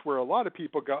 and that's where a lot of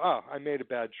people go, oh, I made a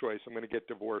bad choice. I'm going to get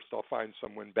divorced. I'll find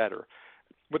someone better.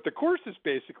 What the Course is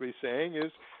basically saying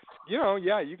is, you know,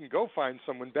 yeah, you can go find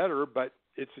someone better, but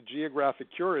it's a geographic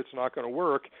cure. It's not going to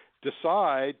work.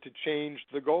 Decide to change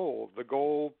the goal.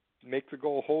 Make the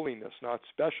goal holiness, not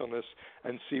specialness,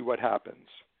 and see what happens.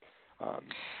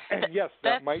 And yes,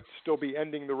 that might still be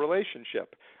ending the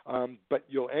relationship, but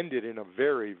you'll end it in a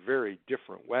very, very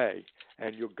different way,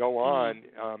 and you'll go on,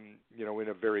 you know, in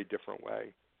a very different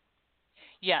way.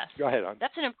 Yes. Go ahead.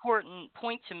 That's an important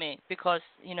point to me because,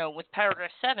 you know, with paragraph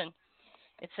 7,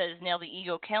 it says, now the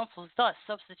ego counsels thus,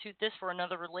 substitute this for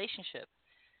another relationship.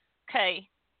 Okay,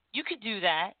 you could do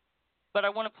that, but I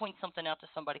want to point something out to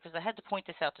somebody because I had to point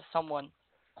this out to someone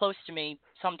close to me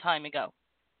some time ago.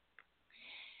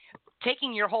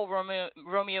 Taking your whole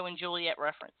Romeo and Juliet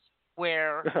reference,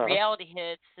 where reality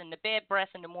hits and the bad breath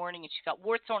in the morning and she's got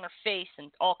warts on her face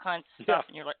and all kinds of stuff,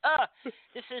 and you're like,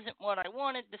 this isn't what I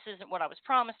wanted, this isn't what I was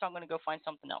promised, I'm going to go find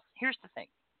something else. Here's the thing.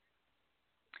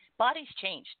 Bodies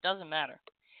change, doesn't matter.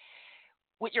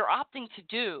 What you're opting to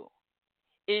do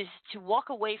is to walk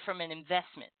away from an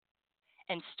investment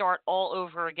and start all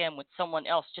over again with someone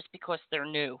else just because they're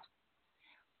new.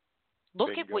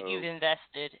 Look at what you've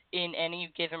invested in any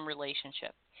given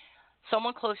relationship.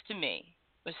 Someone close to me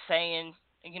was saying,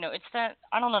 you know, it's that,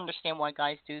 I don't understand why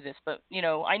guys do this, but, you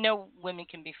know, I know women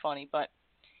can be funny, but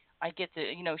I get the,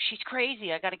 you know, she's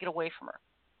crazy, I got to get away from her.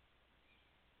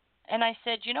 And I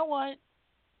said, you know what?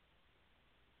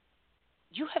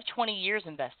 You have 20 years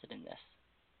invested in this.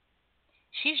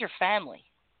 She's your family.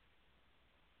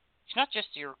 She's not just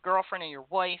your girlfriend or your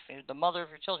wife or the mother of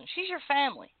your children. She's your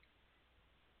family.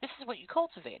 This is what you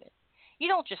cultivated. You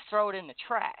don't just throw it in the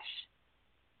trash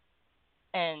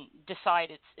and decide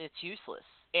it's useless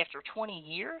after 20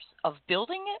 years of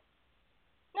building it.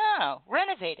 No,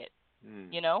 renovate it.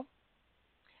 You know.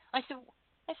 I said,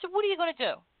 what are you going to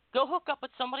do? Go hook up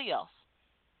with somebody else.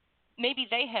 Maybe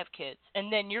they have kids,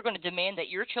 and then you're going to demand that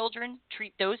your children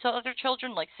treat those other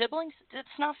children like siblings? That's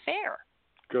not fair.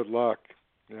 Good luck.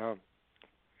 Yeah.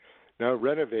 No,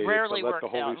 renovate Rarely it, but let works the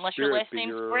Holy out unless Spirit your last be name's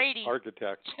your Brady.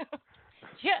 architect.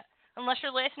 Yeah, unless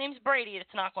your last name's Brady,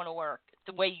 it's not going to work.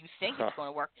 the way you think it's going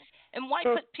to work. And why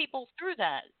put people through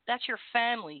that? That's your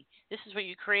family. This is what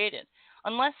you created.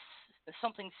 Unless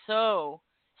something so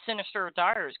sinister or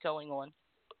dire is going on,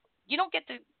 you don't get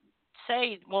to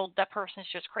say, well, that person's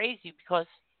just crazy because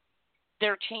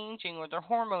they're changing or their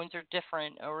hormones are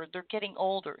different or they're getting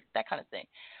older, that kind of thing.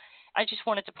 I just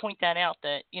wanted to point that out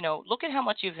that, look at how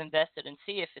much you've invested and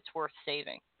see if it's worth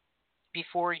saving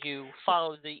before you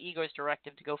follow the ego's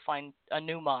directive to go find a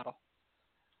new model.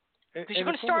 Because you're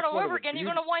going to start all over again. You're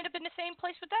going to wind up in the same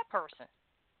place with that person.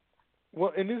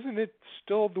 Well, and isn't it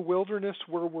still the wilderness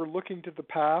where we're looking to the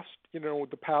past,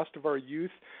 the past of our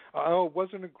youth? Oh,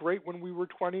 wasn't it great when we were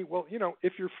 20? Well,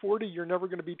 if you're 40, you're never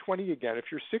going to be 20 again. If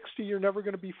you're 60, you're never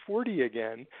going to be 40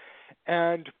 again.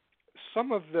 And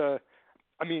some of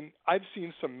I've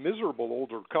seen some miserable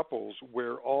older couples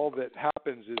where all that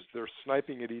happens is they're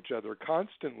sniping at each other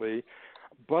constantly.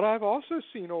 But I've also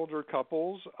seen older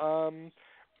couples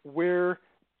where,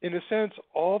 in a sense,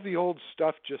 all the old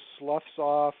stuff just sloughs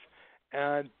off.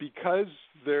 And because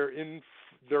they're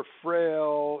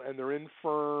frail and they're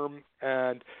infirm,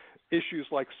 and issues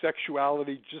like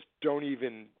sexuality just don't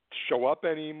even show up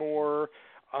anymore,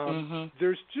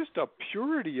 there's just a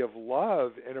purity of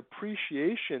love and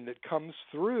appreciation that comes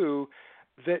through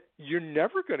that you're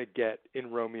never going to get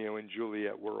in Romeo and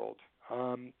Juliet world.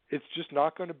 It's just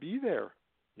not going to be there,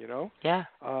 Yeah.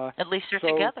 At least they're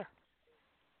together.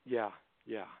 Yeah.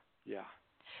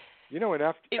 And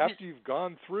after you've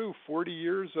gone through 40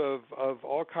 years of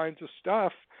all kinds of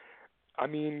stuff,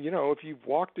 if you've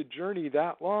walked a journey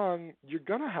that long, you're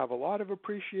going to have a lot of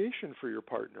appreciation for your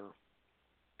partner.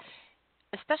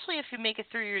 Especially if you make it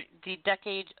through the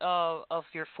decade of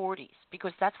your 40s,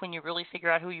 because that's when you really figure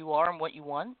out who you are and what you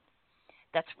want.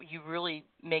 That's when you really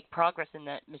make progress in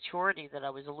that maturity that I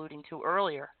was alluding to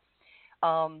earlier.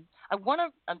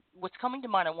 What's coming to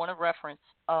mind, I want to reference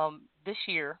this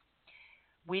year,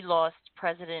 we lost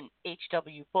President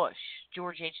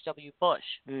George H.W. Bush.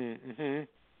 Mm-hmm.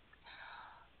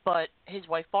 But his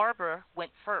wife Barbara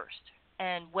went first.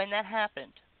 And when that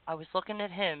happened, I was looking at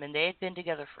him, and they had been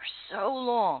together for so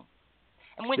long.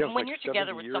 And when you're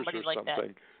together with somebody like that,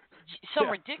 some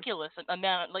ridiculous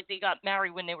amount, like they got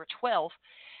married when they were 12.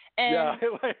 And, yeah,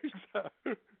 like so.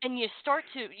 And you start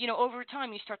to, over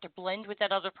time, you start to blend with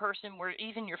that other person where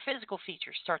even your physical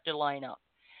features start to line up.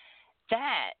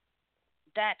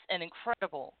 That's an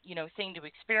incredible, thing to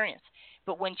experience.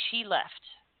 But when she left,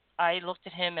 I looked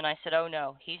at him and I said, oh,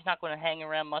 no, he's not going to hang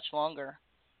around much longer.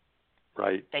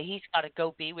 Right. That he's got to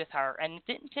go be with her. And it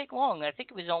didn't take long. I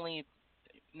think it was only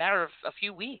a matter of a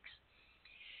few weeks.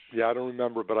 Yeah, I don't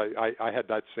remember, but I had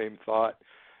that same thought.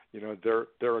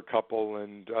 They're a couple,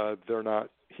 and they're not.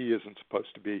 He isn't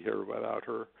supposed to be here without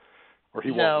her, or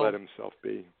he won't let himself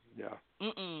be. Yeah.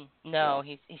 No,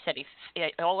 yeah. He said he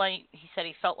said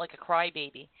he felt like a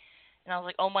crybaby, and I was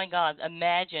like, oh my God,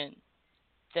 imagine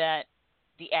that,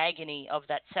 the agony of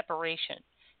that separation.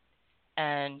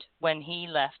 And when he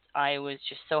left, I was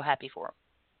just so happy for him.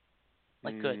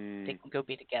 Like, good, they can go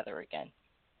be together again,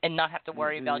 and not have to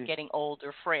worry about getting old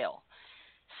or frail.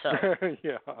 So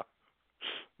yeah,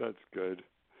 that's good.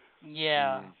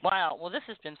 Yeah. Wow. Well, this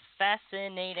has been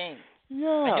fascinating. Yeah.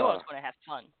 I knew I was going to have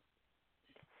fun.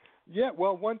 Yeah.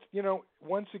 Well, once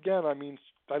again,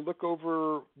 I look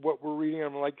over what we're reading,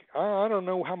 and I'm like, I don't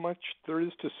know how much there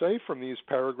is to say from these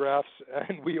paragraphs,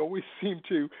 and we always seem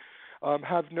to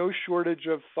have no shortage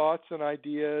of thoughts and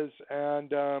ideas and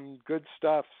good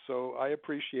stuff. So I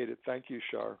appreciate it. Thank you,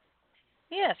 Shar.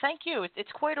 Yeah, thank you.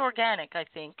 It's quite organic, I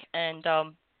think, and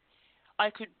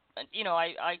I could,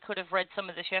 I could have read some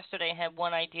of this yesterday and had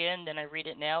one idea, and then I read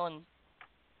it now, and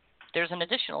there's an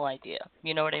additional idea.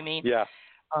 You know what I mean? Yeah.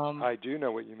 I do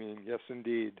know what you mean. Yes,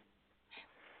 indeed.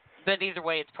 But either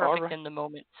way, it's perfect in the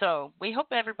moment. So we hope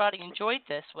everybody enjoyed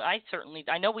this. I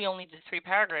know we only did 3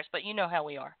 paragraphs, but you know how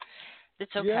we are.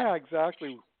 It's okay. Yeah,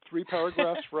 exactly. 3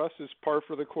 paragraphs for us is par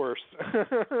for the course.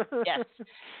 Yes,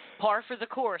 par for the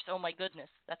course. Oh my goodness,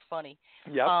 that's funny.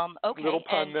 Yep. Okay. Little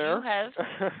pun and there. You have.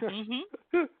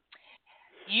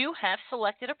 You have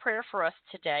selected a prayer for us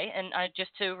today, and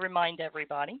just to remind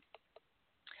everybody.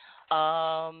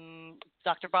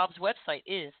 Dr. Bob's website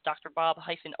is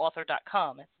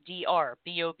drbob-author.com. It's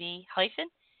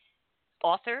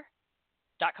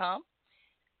drbob-author.com.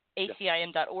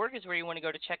 ACIM.org is where you want to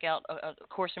go to check out A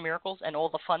Course in Miracles and all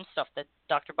the fun stuff that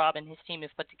Dr. Bob and his team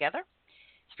have put together.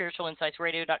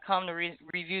 SpiritualInsightsRadio.com to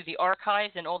review the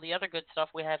archives and all the other good stuff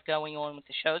we have going on with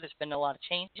the show. There's been a lot of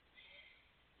changes.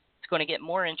 It's going to get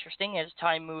more interesting as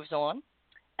time moves on.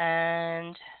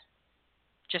 And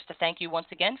just to thank you once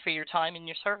again for your time and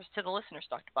your service to the listeners,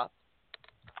 Dr. Bob.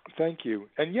 thank you.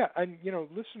 And yeah, and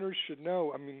listeners should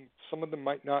know, I mean, some of them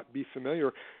might not be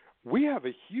familiar. We have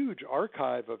a huge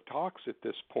archive of talks at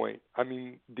this point. I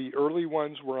mean, the early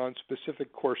ones were on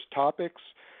specific course topics.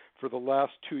 For the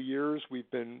last 2 years, we've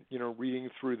been, reading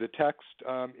through the text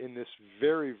in this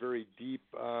very, very deep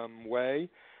way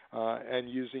and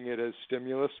using it as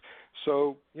stimulus.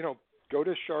 So, go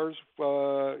to Char's,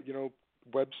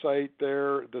 website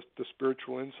there, the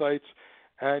Spiritual Insights,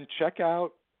 and check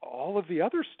out all of the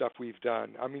other stuff we've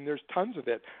done. I mean, there's tons of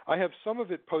it. I have some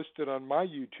of it posted on my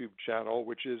YouTube channel,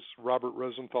 which is Robert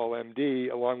Rosenthal,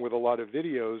 MD, along with a lot of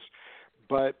videos.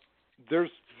 But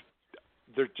there's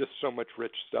just so much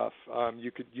rich stuff.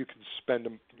 You could spend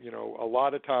a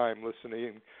lot of time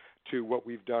listening to what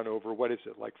we've done over, what is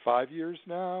it, like 5 years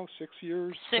now, 6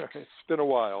 years? 6. It's been a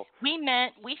while.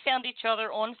 We found each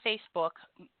other on Facebook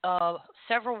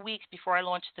several weeks before I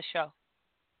launched the show.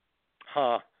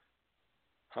 Huh.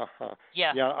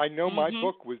 Yeah. Yeah, I know my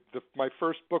book was my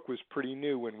first book was pretty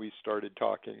new when we started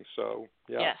talking. So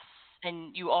yeah. Yes,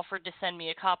 and you offered to send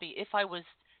me a copy if I was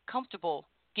comfortable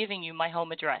giving you my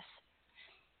home address.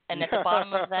 And at the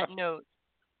bottom of that note,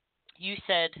 you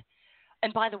said,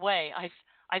 and by the way,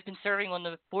 I've been serving on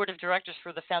the board of directors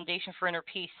for the Foundation for Inner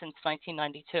Peace since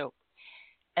 1992,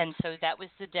 and so that was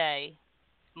the day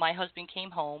my husband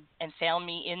came home and found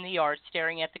me in the yard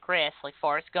staring at the grass like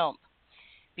Forrest Gump.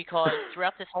 Because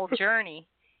throughout this whole journey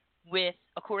with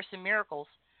A Course in Miracles,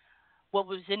 what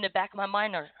was in the back of my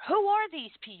mind are, who are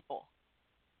these people?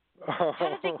 How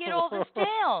did they get all this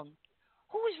down?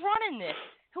 Who is running this?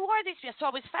 Who are these people? So I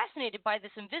was fascinated by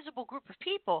this invisible group of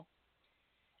people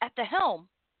at the helm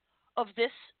of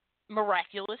this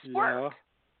miraculous work.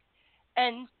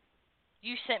 And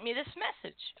you sent me this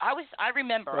message. I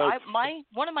remember.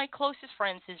 One of my closest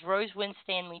friends is Rose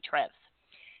Winstanley Treves.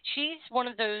 She's one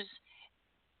of those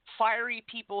fiery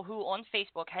people who on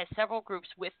Facebook has several groups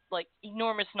with like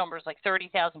enormous numbers, like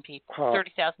 30,000 people,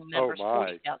 30,000 members,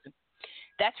 40,000.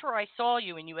 That's where I saw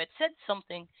you, and you had said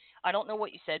something. I don't know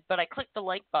what you said, but I clicked the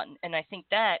like button, and I think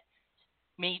that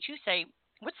made you say,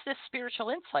 what's this Spiritual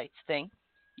Insights thing?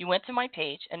 You went to my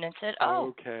page and then said,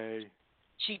 okay.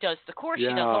 She does the course, she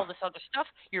does all this other stuff.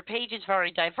 Your page is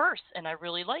very diverse, and I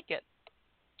really like it.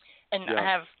 And I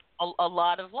have a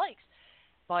lot of likes.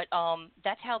 But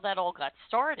that's how that all got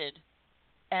started,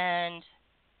 and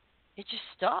it just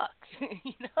stuck,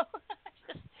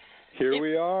 Here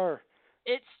we are.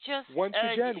 It's just once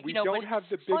again we don't have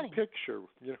the big picture.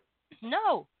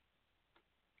 No.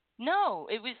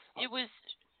 It was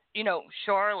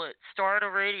Charlotte, start a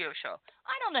radio show.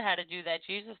 I don't know how to do that,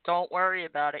 Jesus. Don't worry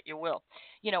about it. You will.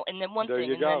 And then one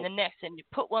thing, and then the next, and you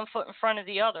put one foot in front of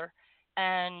the other,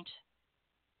 and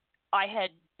I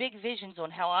had big visions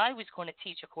on how I was going to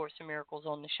teach A Course in Miracles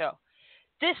on the show.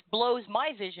 This blows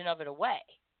my vision of it away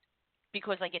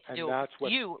because I get to do it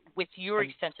with your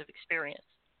extensive experience.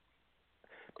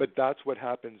 But that's what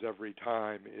happens every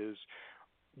time is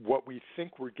what we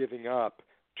think we're giving up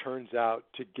turns out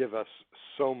to give us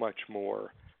so much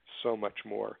more.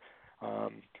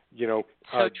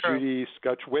 Judy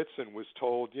Skutch-Whitson was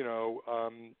told,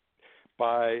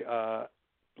 by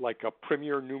like a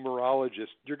premier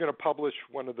numerologist, you're going to publish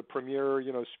one of the premier,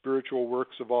 spiritual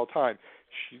works of all time.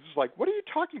 She's like, what are you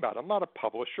talking about? I'm not a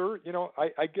publisher.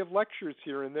 I give lectures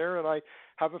here and there, and I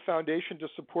have a foundation to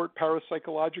support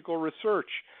parapsychological research.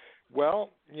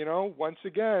 Well, once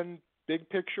again, big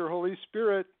picture, Holy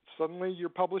Spirit, suddenly you're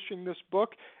publishing this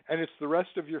book, and it's the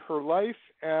rest of her life,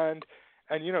 and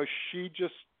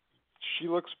she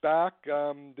looks back.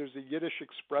 There's a Yiddish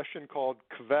expression called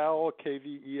kvel,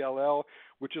 Kvell,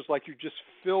 which is like you're just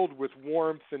filled with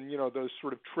warmth and, those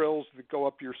sort of trills that go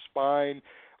up your spine,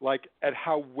 like at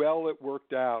how well it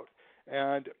worked out.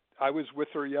 And I was with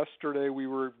her yesterday. We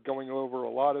were going over a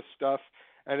lot of stuff.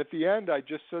 And at the end, I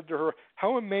just said to her,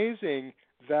 how amazing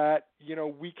that,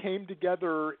 we came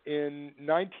together in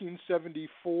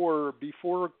 1974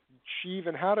 before she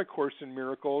even had A Course in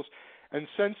Miracles, and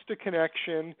sensed a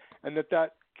connection, and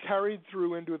that carried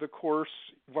through into the course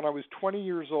when I was 20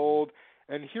 years old.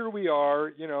 And here we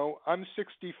are, I'm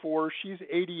 64, she's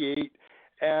 88,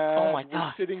 and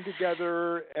we're sitting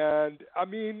together. And, I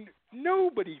mean,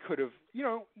 nobody could have,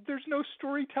 there's no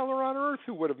storyteller on earth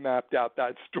who would have mapped out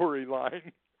that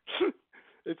storyline.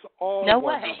 It's all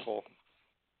wonderful. Way.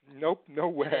 Nope, no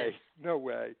way.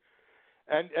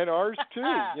 And ours, too.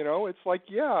 It's like,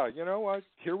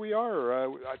 here we are.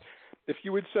 If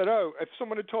you had said, if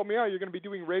someone had told me, you're going to be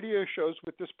doing radio shows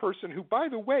with this person who, by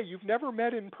the way, you've never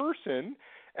met in person,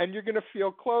 and you're going to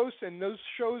feel close, and those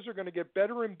shows are going to get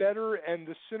better and better, and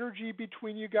the synergy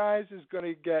between you guys is going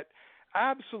to get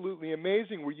absolutely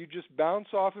amazing where you just bounce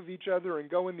off of each other and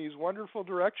go in these wonderful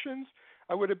directions,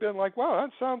 I would have been like, wow,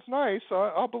 that sounds nice.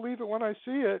 I'll believe it when I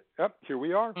see it. Yep, here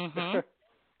we are. Mm-hmm.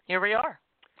 Here we are.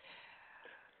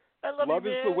 I love Love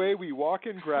you, is the way we walk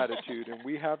in gratitude, and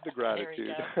we have the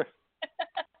gratitude.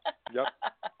 Yep.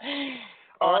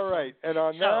 Awesome. All right, and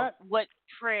on that, what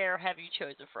prayer have you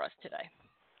chosen for us today?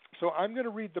 So I'm going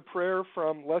to read the prayer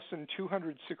from Lesson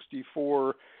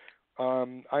 264,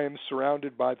 I am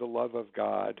surrounded by the love of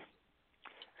God.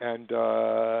 And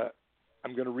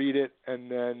I'm going to read it,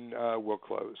 and then we'll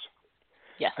close.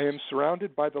 Yes. I am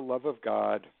surrounded by the love of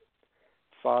God.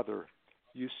 Father,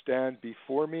 you stand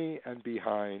before me and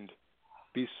behind,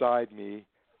 beside me,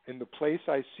 in the place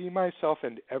I see myself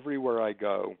and everywhere I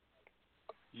go.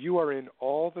 You are in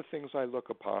all the things I look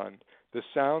upon, the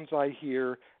sounds I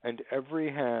hear, and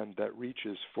every hand that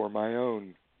reaches for my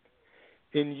own.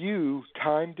 In you,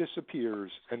 time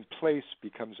disappears, and place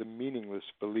becomes a meaningless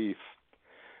belief.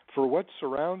 For what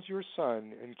surrounds your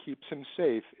Son and keeps him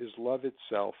safe is love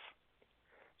itself.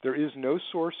 There is no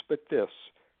source but this,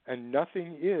 and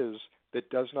nothing is that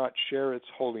does not share its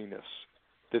holiness,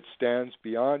 that stands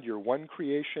beyond your one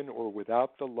creation or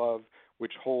without the love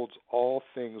which holds all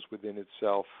things within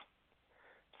itself.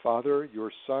 Father,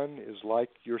 your Son is like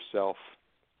yourself.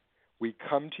 We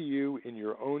come to you in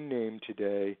your own name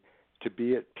today to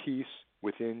be at peace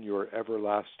within your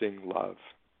everlasting love.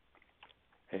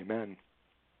 Amen.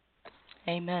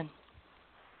 Amen.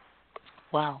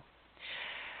 Wow.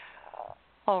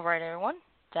 All right, everyone.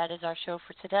 That is our show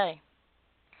for today.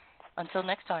 Until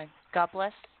next time, God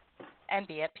bless and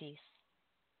be at peace.